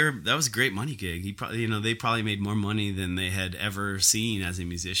 That was a great money gig. He probably, they probably made more money than they had ever seen as a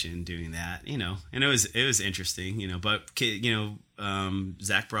musician doing that, and it was interesting, but,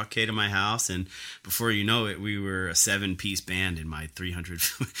 Zach brought Kay to my house, and before you know it, we were a 7-piece band in my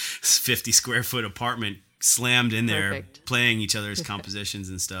 350 square foot apartment, slammed in there. Perfect. Playing each other's compositions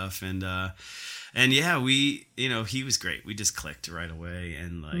and stuff. And yeah, we, he was great. We just clicked right away.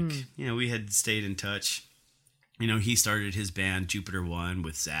 And we had stayed in touch. He started his band Jupiter One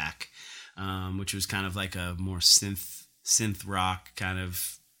with Zach, which was kind of like a more synth rock kind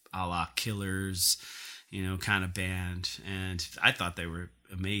of a la Killers, kind of band. And I thought they were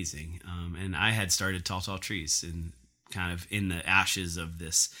amazing. And I had started Tall Tall Trees and kind of in the ashes of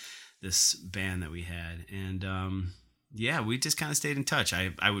this band that we had. And yeah, we just kind of stayed in touch.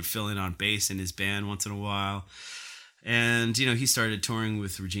 I would fill in on bass in his band once in a while. And, he started touring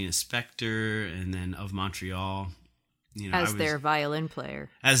with Regina Spektor and then Of Montreal. As their violin player.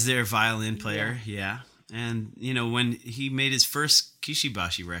 As their violin player, yeah. And, when he made his first Kishi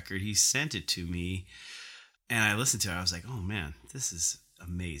Bashi record, he sent it to me. And I listened to it. I was like, oh, man, this is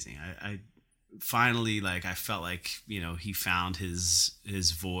amazing. I finally, I felt like, he found his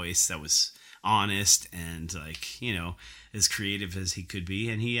voice that was honest and as creative as he could be.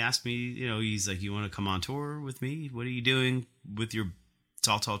 And he asked me, he's like, you want to come on tour with me? What are you doing with your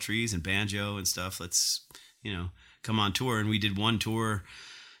Tall Tall Trees and banjo and stuff? Let's, come on tour. And we did one tour,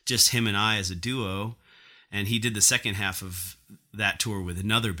 just him and I as a duo. And he did the second half of that tour with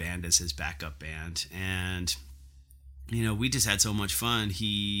another band as his backup band. And, we just had so much fun.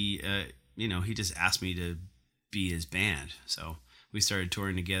 He just asked me to be his band. So we started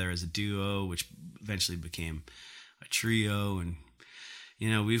touring together as a duo, which eventually became a trio. And,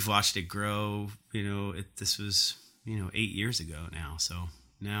 we've watched it grow. This was, 8 years ago now. So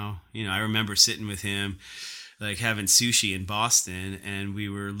now, I remember sitting with him like having sushi in Boston, and we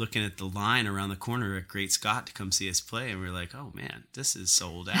were looking at the line around the corner at Great Scott to come see us play, and we were like, oh man, this is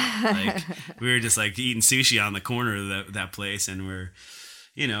sold out. Like we were just like eating sushi on the corner of that place, and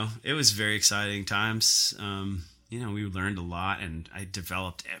it was very exciting times. We learned a lot, and I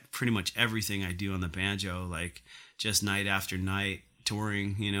developed pretty much everything I do on the banjo, like just night after night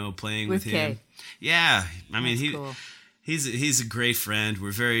touring, playing with him. Yeah. I mean, cool. He's a great friend.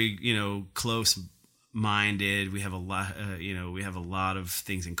 We're very, close minded. We have a lot, we have a lot of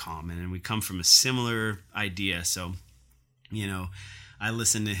things in common, and we come from a similar idea. So, I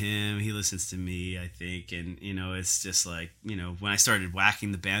listen to him, he listens to me, I think. And, it's just like, when I started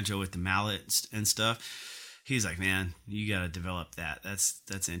whacking the banjo with the mallet and stuff, he's like, man, you got to develop that.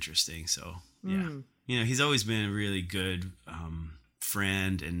 That's interesting. So, yeah. He's always been a really good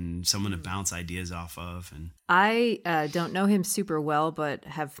friend and someone to bounce ideas off of. And I don't know him super well, but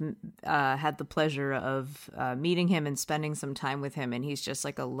have had the pleasure of meeting him and spending some time with him. And he's just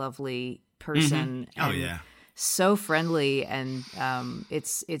like a lovely person. Mm-hmm. Oh, yeah. So friendly. And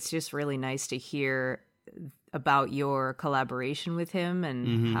it's just really nice to hear about your collaboration with him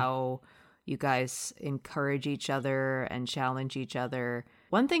and how you guys encourage each other and challenge each other.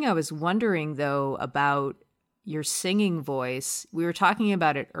 One thing I was wondering, though, about your singing voice, we were talking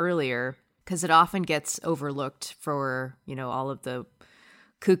about it earlier because it often gets overlooked for, all of the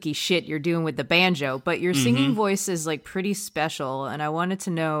kooky shit you're doing with the banjo, but your singing voice is like pretty special. And I wanted to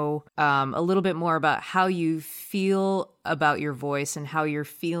know a little bit more about how you feel about your voice and how your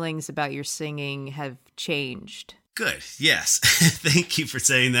feelings about your singing have changed. Good. Yes. Thank you for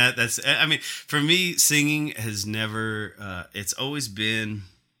saying that. For me, singing has never, it's always been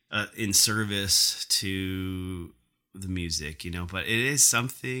in service to the music, but it is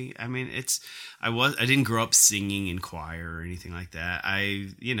something, I didn't grow up singing in choir or anything like that. I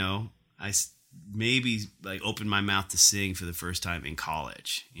maybe like opened my mouth to sing for the first time in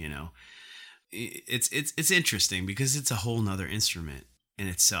college, It's interesting because it's a whole nother instrument in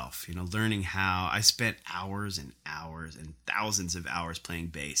itself, learning how I spent hours and hours and thousands of hours playing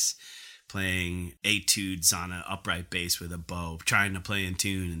bass, playing etudes on an upright bass with a bow, trying to play in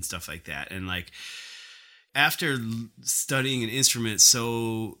tune and stuff like that. And like after studying an instrument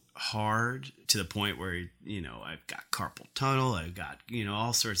so hard to the point where, I've got carpal tunnel, I've got,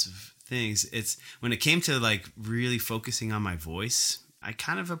 all sorts of things. It's when it came to like really focusing on my voice, I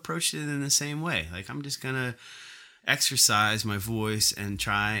kind of approached it in the same way. Like I'm just going to exercise my voice and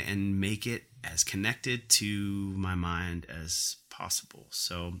try and make it as connected to my mind as possible.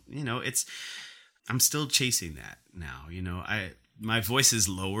 So, I'm still chasing that now. My voice is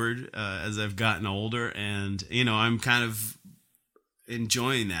lowered as I've gotten older, and, I'm kind of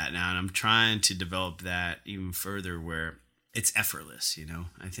enjoying that now, and I'm trying to develop that even further where it's effortless.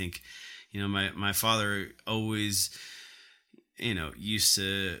 I think, my father always, used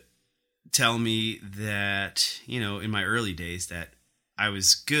to tell me that, in my early days that I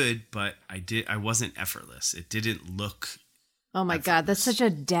was good, but I wasn't effortless. It didn't look. Oh my God, that's such a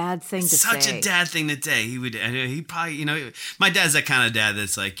dad thing to say. Such a dad thing to say. He probably, my dad's that kind of dad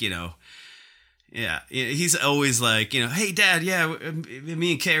that's like, yeah, he's always like, hey dad, yeah,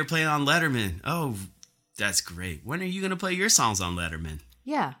 me and Kay are playing on Letterman. Oh, that's great. When are you going to play your songs on Letterman?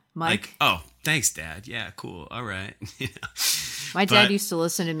 Yeah, Mike. Like, oh, thanks dad. Yeah, cool. All right. My dad used to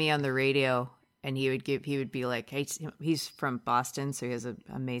listen to me on the radio, and he would be like, hey, he's from Boston, so he has an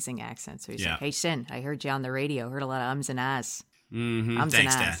amazing accent. So he's like, hey, Sin, I heard you on the radio. Heard a lot of ums and ahs.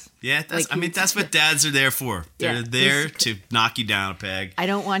 Thanks, Dad. Yeah, that's what dads are there for. They're there to knock you down a peg. I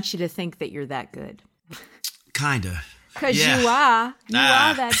don't want you to think that you're that good. Kinda. Because you are. You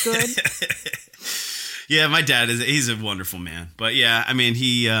are that good. Yeah, my dad he's a wonderful man. But yeah,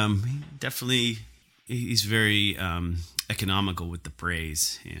 he definitely, he's very economical with the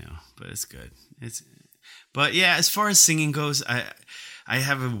praise, but it's good. But yeah, as far as singing goes,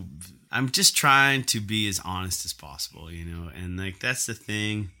 I'm just trying to be as honest as possible, and like that's the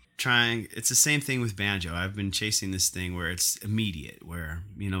thing. It's the same thing with banjo. I've been chasing this thing where it's immediate, where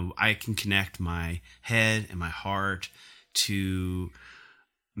I can connect my head and my heart to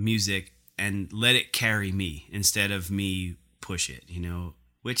music and let it carry me instead of me push it,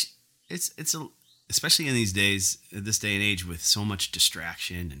 which it's especially in this day and age with so much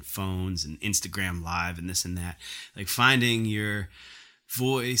distraction and phones and Instagram Live and this and that, like finding your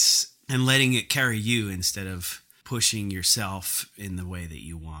voice and letting it carry you instead of pushing yourself in the way that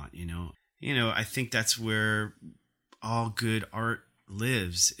you want, I think that's where all good art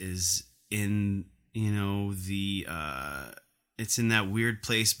lives, is in, it's in that weird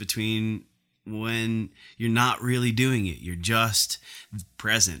place between when you're not really doing it, you're just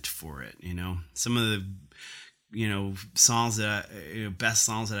present for it. Some of the songs best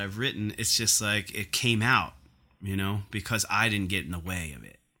songs that I've written, it's just like it came out, because I didn't get in the way of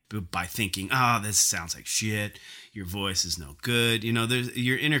it by thinking, oh, this sounds like shit. Your voice is no good.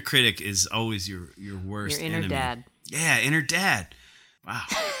 Your inner critic is always your worst Your inner enemy. dad. Yeah, inner dad. Wow,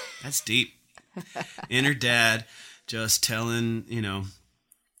 that's deep. Inner dad just telling,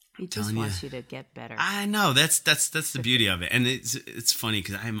 He just wants you to get better. I know that's the beauty of it, and it's funny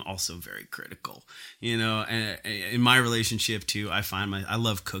because I'm also very critical, and in my relationship too. I find I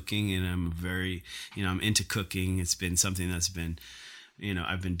love cooking, and I'm very, I'm into cooking. It's been something that's been,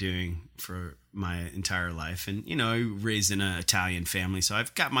 I've been doing for my entire life, and I raised in an Italian family, so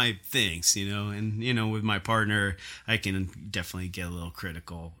I've got my things, and with my partner, I can definitely get a little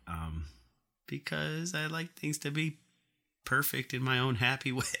critical, because I like things to be perfect in my own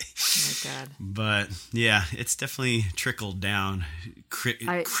happy way. Oh my God. But yeah, it's definitely trickled down.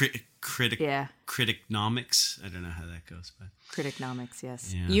 Criticnomics. I don't know how that goes, but Criticnomics,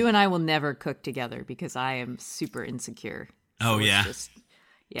 yes. Yeah. You and I will never cook together because I am super insecure. Oh, So yeah.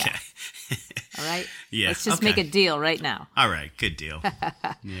 Yeah. Okay. All right. Yeah, Let's just okay. make a deal right now. All right, good deal.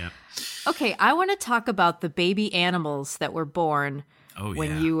 Yeah. Okay, I want to talk about the baby animals that were born Oh, when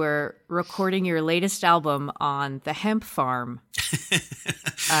yeah. you were recording your latest album on the hemp farm,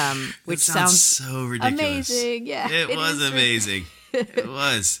 which It sounds sounds so ridiculous. amazing. Yeah, It was is amazing. It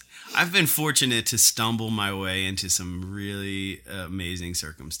was. I've been fortunate to stumble my way into some really amazing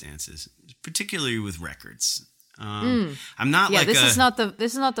circumstances, particularly with records. I'm not Yeah, like this a... is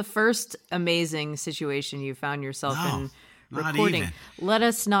not the first amazing situation you found yourself No, in not recording. even. Let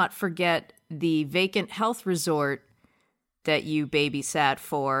us not forget the vacant health resort that you babysat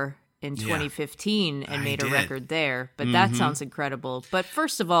for in 2015 and I made a did. record there. But that sounds incredible. But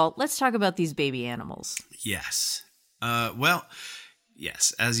first of all, let's talk about these baby animals. Yes. Well,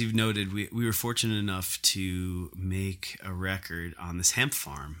 yes. As you've noted, we were fortunate enough to make a record on this hemp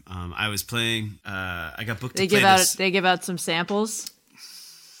farm. I was playing. I got booked to play this. They give out some samples.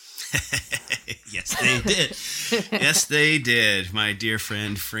 Yes, they did. Yes, they did. My dear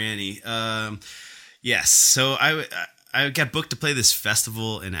friend Franny. Yes. So I got booked to play this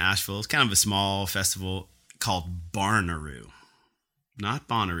festival in Asheville. It's kind of a small festival called Barnaroo. Not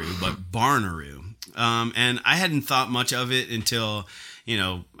Bonnaroo, but Barnaroo. And I hadn't thought much of it until,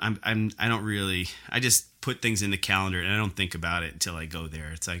 I just put things in the calendar and I don't think about it until I go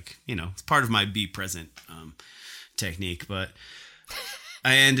there. It's like, it's part of my be present technique. But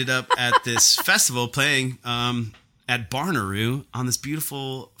I ended up at this festival playing at Barnaroo on this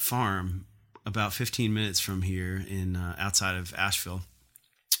beautiful farm about 15 minutes from here in outside of Asheville.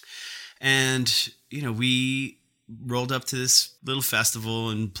 And, we rolled up to this little festival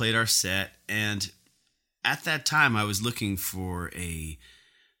and played our set. And at that time, I was looking for a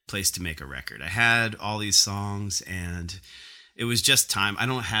place to make a record. I had all these songs and it was just time. I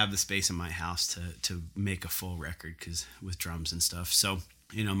don't have the space in my house to make a full record because with drums and stuff. So,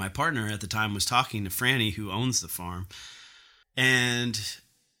 my partner at the time was talking to Franny, who owns the farm. And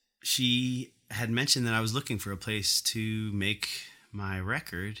she had mentioned that I was looking for a place to make my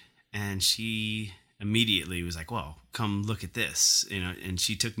record, and she immediately was like, well, come look at this, and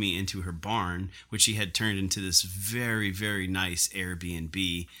she took me into her barn, which she had turned into this very, very nice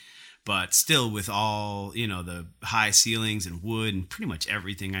Airbnb, but still with all, the high ceilings and wood and pretty much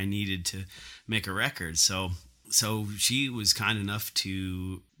everything I needed to make a record. So she was kind enough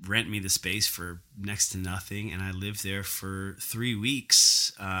to rent me the space for next to nothing, and I lived there for 3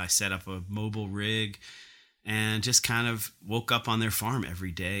 weeks. I set up a mobile rig and just kind of woke up on their farm every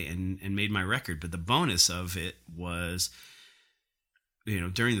day and made my record. But the bonus of it was,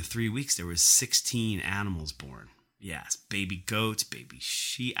 during the 3 weeks, there was 16 animals born. Yes, baby goats, baby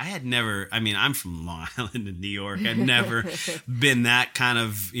sheep. I'm from Long Island in New York. I'd never been that kind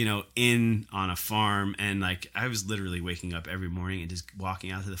of, in on a farm. And I was literally waking up every morning and just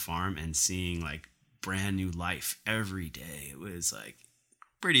walking out to the farm and seeing brand new life every day. It was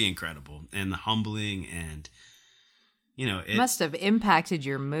pretty incredible and humbling, and it must have impacted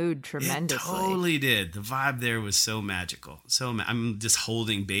your mood tremendously. It totally did. The vibe there was so magical. I'm just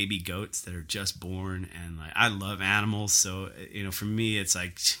holding baby goats that are just born, and I love animals, so for me it's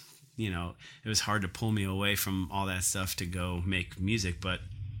it was hard to pull me away from all that stuff to go make music, but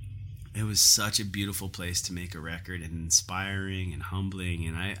it was such a beautiful place to make a record, and inspiring and humbling,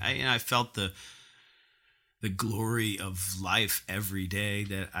 and I felt the glory of life every day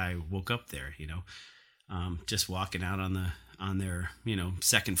that I woke up there, just walking out on their,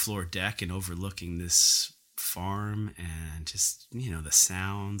 second floor deck and overlooking this farm and just, the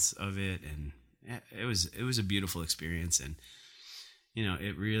sounds of it. And it was a beautiful experience. And,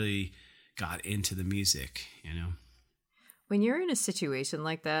 it really got into the music, you know. When you're in a situation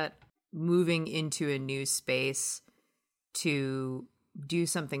like that, moving into a new space to do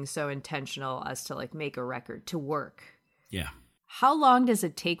something so intentional as to like make a record, to work. Yeah. How long does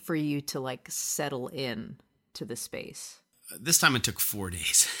it take for you to like settle in to the space? This time it took 4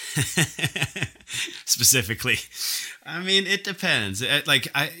 days. Specifically. I mean, it depends.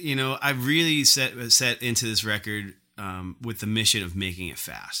 I really set into this record with the mission of making it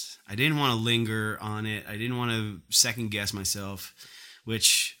fast. I didn't want to linger on it. I didn't want to second guess myself,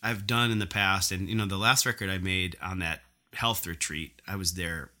 which I've done in the past. And, the last record I made on that health retreat, I was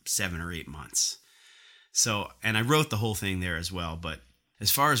there 7 or 8 months. So, and I wrote the whole thing there as well. But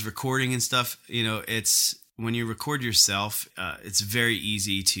as far as recording and stuff, it's when you record yourself, it's very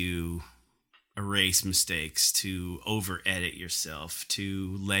easy to erase mistakes, to over edit yourself,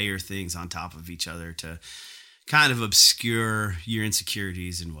 to layer things on top of each other, to kind of obscure your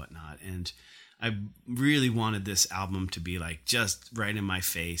insecurities and whatnot. And I really wanted this album to be like just right in my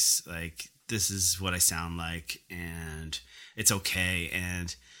face, like this is what I sound like, and it's okay.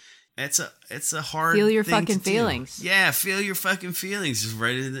 And it's a hard feel your thing fucking to do. feelings. Yeah, feel your fucking feelings just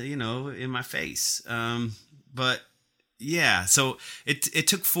right in in my face. But yeah, so it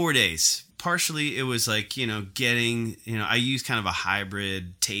took 4 days. Partially it was like, getting, I use kind of a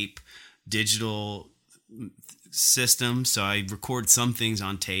hybrid tape digital system. So I record some things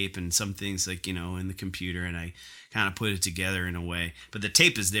on tape and some things like, in the computer, and I kind of put it together in a way. But the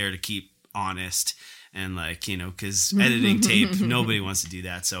tape is there to keep honest and like, because editing tape, nobody wants to do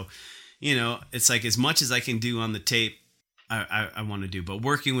that. So, it's like as much as I can do on the tape, I want to do. But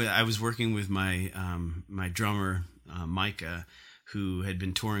I was working with my my drummer, Micah, who had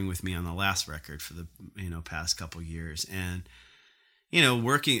been touring with me on the last record for the past couple years. And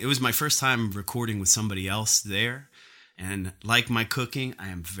it was my first time recording with somebody else there. And like my cooking, I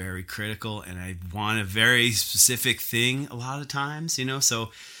am very critical and I want a very specific thing a lot of times,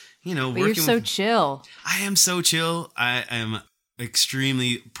 so, But you're so chill. I am so chill. I am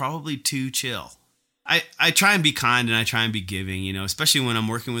extremely, probably too chill. I try and be kind and I try and be giving, especially when I'm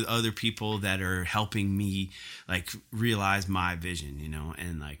working with other people that are helping me like realize my vision,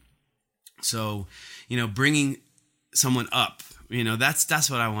 and like, so, bringing someone up, that's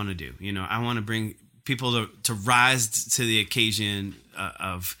what I want to do. I want to bring people to rise to the occasion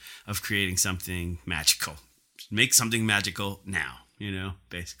of creating something magical, make something magical now,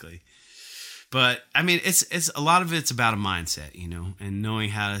 basically. But I mean, it's a lot of it's about a mindset, and knowing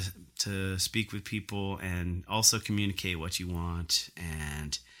how to speak with people and also communicate what you want.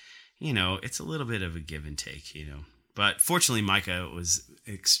 And, it's a little bit of a give and take, but fortunately Micah was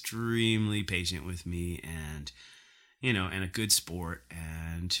extremely patient with me and, and a good sport,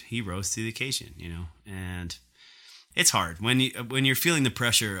 and he rose to the occasion, and it's hard when you're feeling the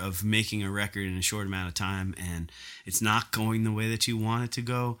pressure of making a record in a short amount of time and it's not going the way that you want it to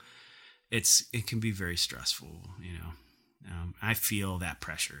go. It can be very stressful, I feel that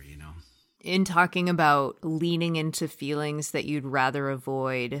pressure, In talking about leaning into feelings that you'd rather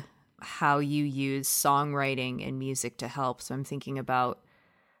avoid, how you use songwriting and music to help. So I'm thinking about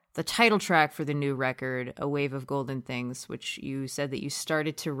the title track for the new record, A Wave of Golden Things, which you said that you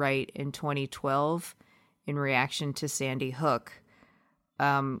started to write in 2012 in reaction to Sandy Hook.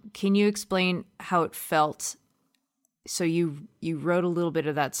 Can you explain how it felt? So you wrote a little bit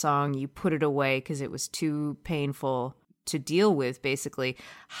of that song, you put it away because it was too painful to deal with, basically.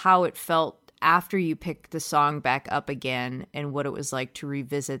 How it felt after you picked the song back up again, and what it was like to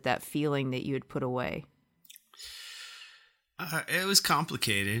revisit that feeling that you had put away. It was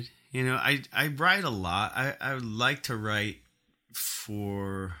complicated. I write a lot. I like to write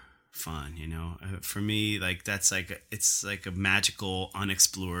for fun, for me, like that's like, it's like a magical,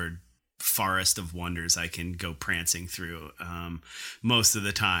 unexplored forest of wonders I can go prancing through most of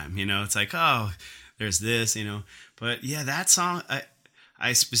the time. It's like, oh, there's this, but yeah, that song,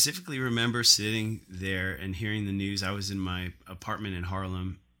 I specifically remember sitting there and hearing the news. I was in my apartment in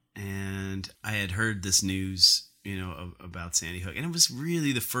Harlem and I had heard this news, about Sandy Hook, and it was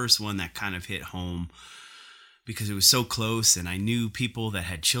really the first one that kind of hit home because it was so close, and I knew people that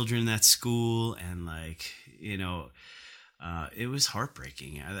had children in that school, and like, it was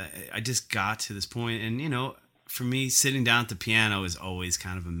heartbreaking. I just got to this point, and for me, sitting down at the piano is always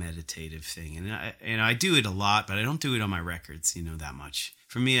kind of a meditative thing, and I do it a lot, but I don't do it on my records, that much.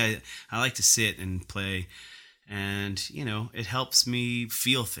 For me, I like to sit and play, and it helps me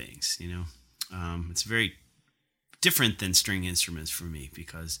feel things. It's very different than string instruments for me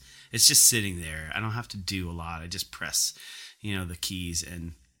because it's just sitting there. I don't have to do a lot. I just press, the keys,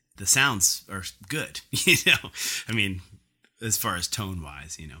 and the sounds are good. I mean, as far as tone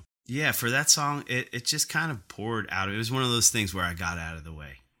wise, Yeah, for that song, it just kind of poured out. It was one of those things where I got out of the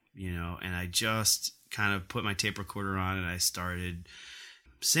way, and I just kind of put my tape recorder on and I started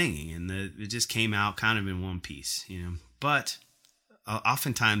singing, and it just came out kind of in one piece, But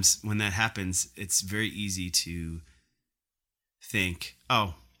oftentimes when that happens, it's very easy to think,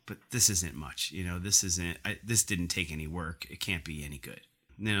 oh, but this isn't much, this didn't take any work. It can't be any good.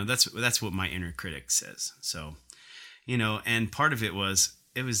 That's what my inner critic says. So, and part of it was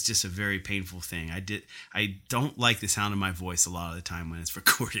just a very painful thing. I don't like the sound of my voice a lot of the time when it's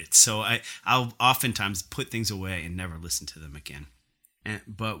recorded. So I'll oftentimes put things away and never listen to them again.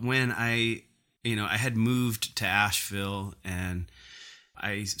 But when I had moved to Asheville and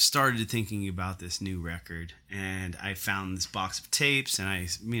I started thinking about this new record, and I found this box of tapes, and I,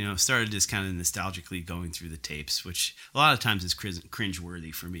 started just kind of nostalgically going through the tapes, which a lot of times is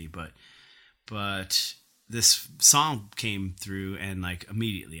cringeworthy for me, but this song came through, and like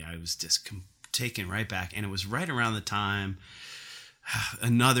immediately I was just taken right back, and it was right around the time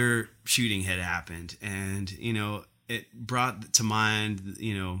another shooting had happened, and it brought to mind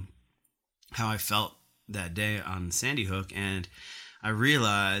how I felt that day on Sandy Hook, and I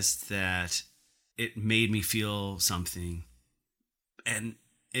realized that it made me feel something, and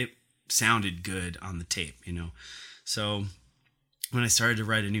it sounded good on the tape, So when I started to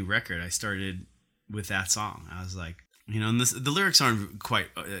write a new record, I started with that song. I was like, and the lyrics aren't quite,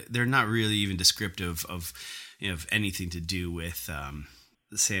 they're not really even descriptive of anything to do with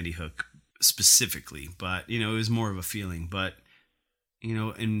Sandy Hook specifically, but, it was more of a feeling. But,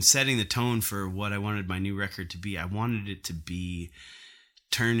 in setting the tone for what I wanted my new record to be, I wanted it to be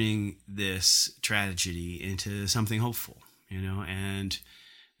turning this tragedy into something hopeful, and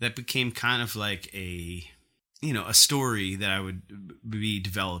that became kind of like a story that I would be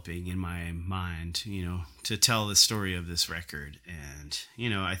developing in my mind, to tell the story of this record. And,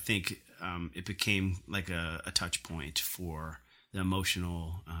 I think it became like a touch point for the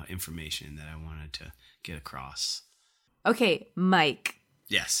emotional information that I wanted to get across. Okay, Mike.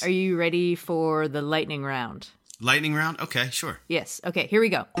 Yes. Are you ready for the lightning round? Lightning round? Okay, sure. Yes. Okay, here we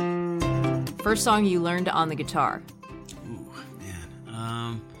go. First song you learned on the guitar. Ooh, man.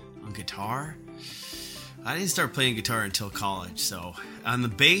 On guitar? I didn't start playing guitar until college, so on the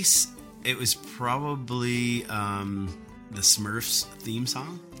bass, it was probably the Smurfs theme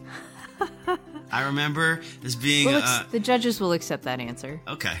song. I remember this being... the judges will accept that answer.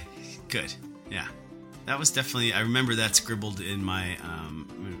 Okay, good. Yeah. That was definitely... I remember that scribbled in my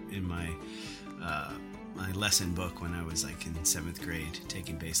my lesson book when I was like in 7th grade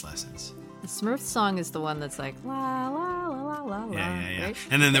taking bass lessons. The Smurfs song is the one that's like la la la la la la. Yeah. Right?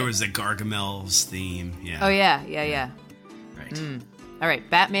 And then there was the Gargamel's theme. Yeah. Oh yeah. Right. All right,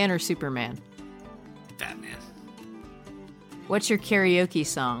 Batman or Superman? Batman. What's your karaoke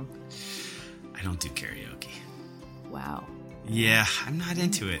song? I don't do karaoke. Wow. Yeah, I'm not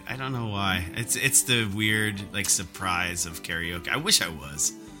into it. I don't know why. It's the weird like surprise of karaoke. I wish I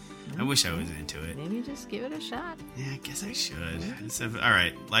was. I wish I was into it. Maybe just give it a shot. Yeah, I guess I should. All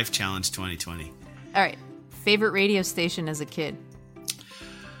right, Life Challenge 2020. All right, favorite radio station as a kid?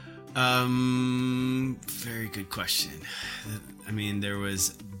 Very good question. I mean, there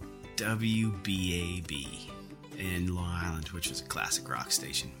was WBAB in Long Island, which was a classic rock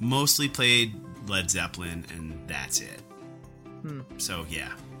station. Mostly played Led Zeppelin, and that's it. So,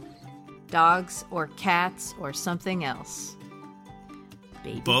 yeah. Dogs or cats or something else?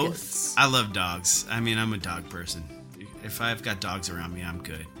 Baby Both. Goats. I love dogs. I mean, I'm a dog person. If I've got dogs around me, I'm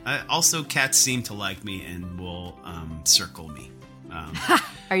good. Also, cats seem to like me and will circle me.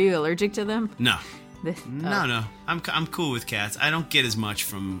 Are you allergic to them? No. No. I'm cool with cats. I don't get as much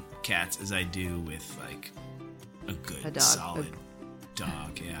from cats as I do with like a good solid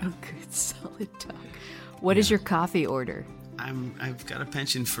dog. Yeah. A good solid dog. What is your coffee order? I've got a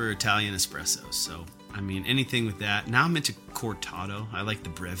penchant for Italian espressos, so I mean anything with that. Now I'm into cortado. I like the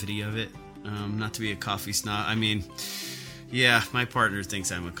brevity of it. Not to be a coffee snob. I mean, yeah, my partner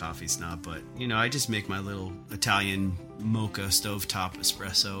thinks I'm a coffee snob, but I just make my little Italian mocha stovetop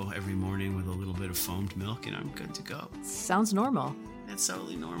espresso every morning with a little bit of foamed milk, and I'm good to go. Sounds normal. That's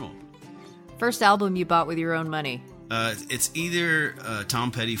totally normal. First album you bought with your own money? It's either Tom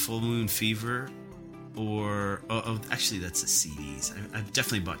Petty, Full Moon Fever, or actually that's the CDs. I've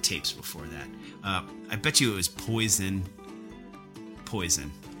definitely bought tapes before that. I bet you it was Poison.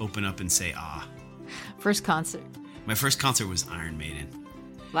 Open Up and Say Ah. First concert? My first concert was Iron Maiden.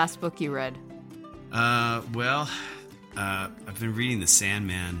 Last book you read? Well, I've been reading the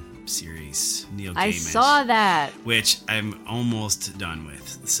Sandman series, Neil Gaiman. I saw that. Which I'm almost done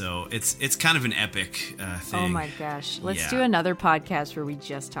with. So it's kind of an epic thing. Oh my gosh. Let's do another podcast where we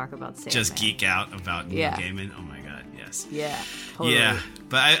just talk about Sandman. Just geek out about Neil Gaiman. Oh my god, yes. Yeah, totally. Yeah,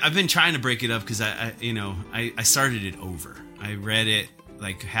 but I've been trying to break it up because I started it over. I read it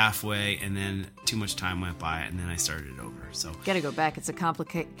like halfway, and then too much time went by, and then I started it over. So gotta go back. It's a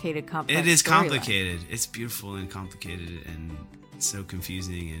complex. It is complicated. It's beautiful and complicated, and so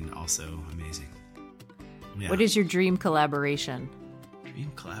confusing and also amazing. Yeah. What is your dream collaboration?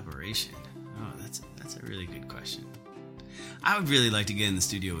 Dream collaboration? Oh, that's a really good question. I would really like to get in the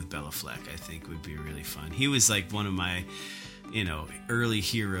studio with Bela Fleck. I think would be really fun. He was like one of my, early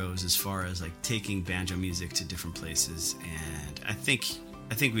heroes as far as like taking banjo music to different places, and I think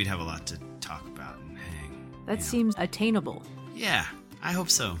we'd have a lot to talk about and hang. That seems attainable. Yeah, I hope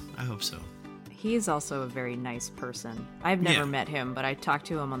so. He is also a very nice person. I've never met him, but I talked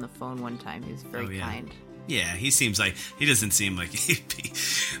to him on the phone one time. He was very kind. Yeah, he doesn't seem like he'd be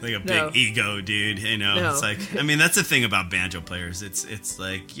like a big ego dude, No. It's like, that's the thing about banjo players. It's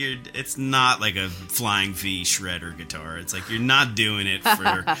like it's not like a flying V shredder guitar. It's like you're not doing it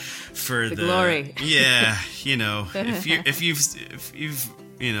for the glory. Yeah, if you've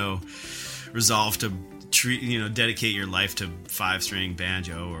resolved to dedicate your life to 5-string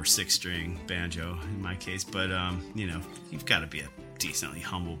banjo or 6-string banjo in my case, but you've got to be a decently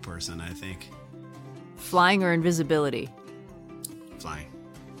humble person, I think. Flying or invisibility? Flying.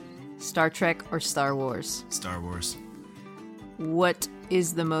 Star Trek or Star Wars? Star Wars. What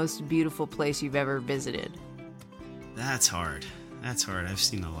is the most beautiful place you've ever visited? That's hard. I've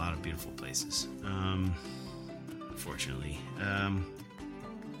seen a lot of beautiful places. Fortunately. I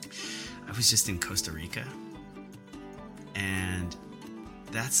was just in Costa Rica, and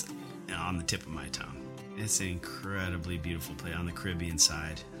that's on the tip of my tongue. It's an incredibly beautiful place on the Caribbean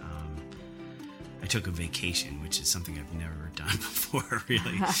side. I took a vacation, which is something I've never done before,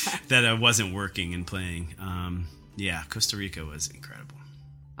 really, that I wasn't working and playing. Costa Rica was incredible.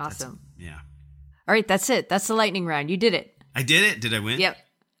 Awesome. Yeah. All right, that's it. That's the lightning round. You did it. I did it? Did I win? Yep.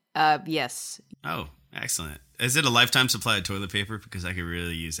 Yes. Oh, excellent. Is it a lifetime supply of toilet paper? Because I could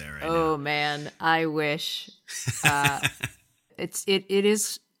really use that right now. Oh, man. I wish. It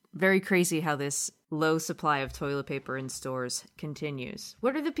is very crazy how this low supply of toilet paper in stores continues.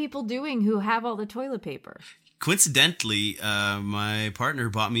 What are the people doing who have all the toilet paper? Coincidentally, my partner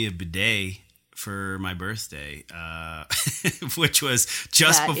bought me a bidet for my birthday, which was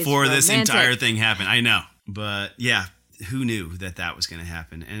just before this entire thing happened. I know. But yeah, who knew that was going to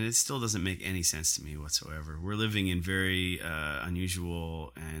happen? And it still doesn't make any sense to me whatsoever. We're living in very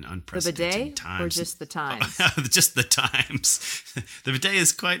unusual and unprecedented times. The bidet or just the times? Just the times. The bidet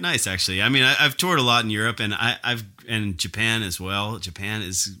is quite nice, actually. I've toured a lot in Europe, and and Japan as well. Japan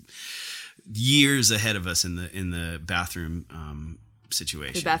is years ahead of us in the bathroom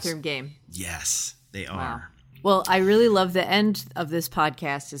situation. The bathroom game. Yes, they are. Wow. Well, I really love the end of this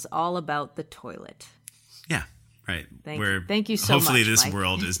podcast is all about the toilet. Yeah. Right. Thank you so much. Hopefully this Mike.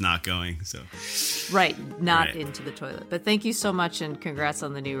 world is not going. So. Right. Not into the toilet. But thank you so much, and congrats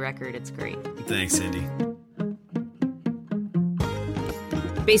on the new record. It's great. Thanks, Cindy.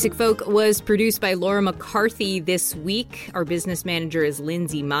 Basic Folk was produced by Laura McCarthy this week. Our business manager is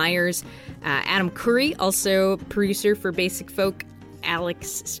Lindsay Myers. Adam Curry, also producer for Basic Folk.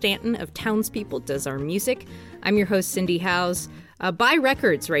 Alex Stanton of Townspeople does our music. I'm your host, Cindy Howes. Buy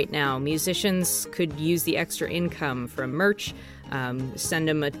records right now. Musicians could use the extra income from merch. Send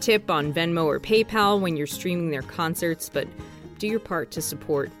them a tip on Venmo or PayPal when you're streaming their concerts, but do your part to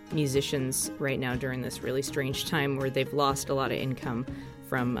support musicians right now during this really strange time where they've lost a lot of income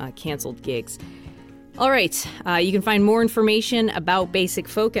from canceled gigs. All right, you can find more information about Basic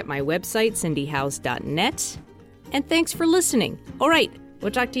Folk at my website, cindyhowes.net. And thanks for listening. All right,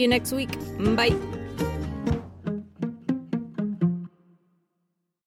 we'll talk to you next week. Bye.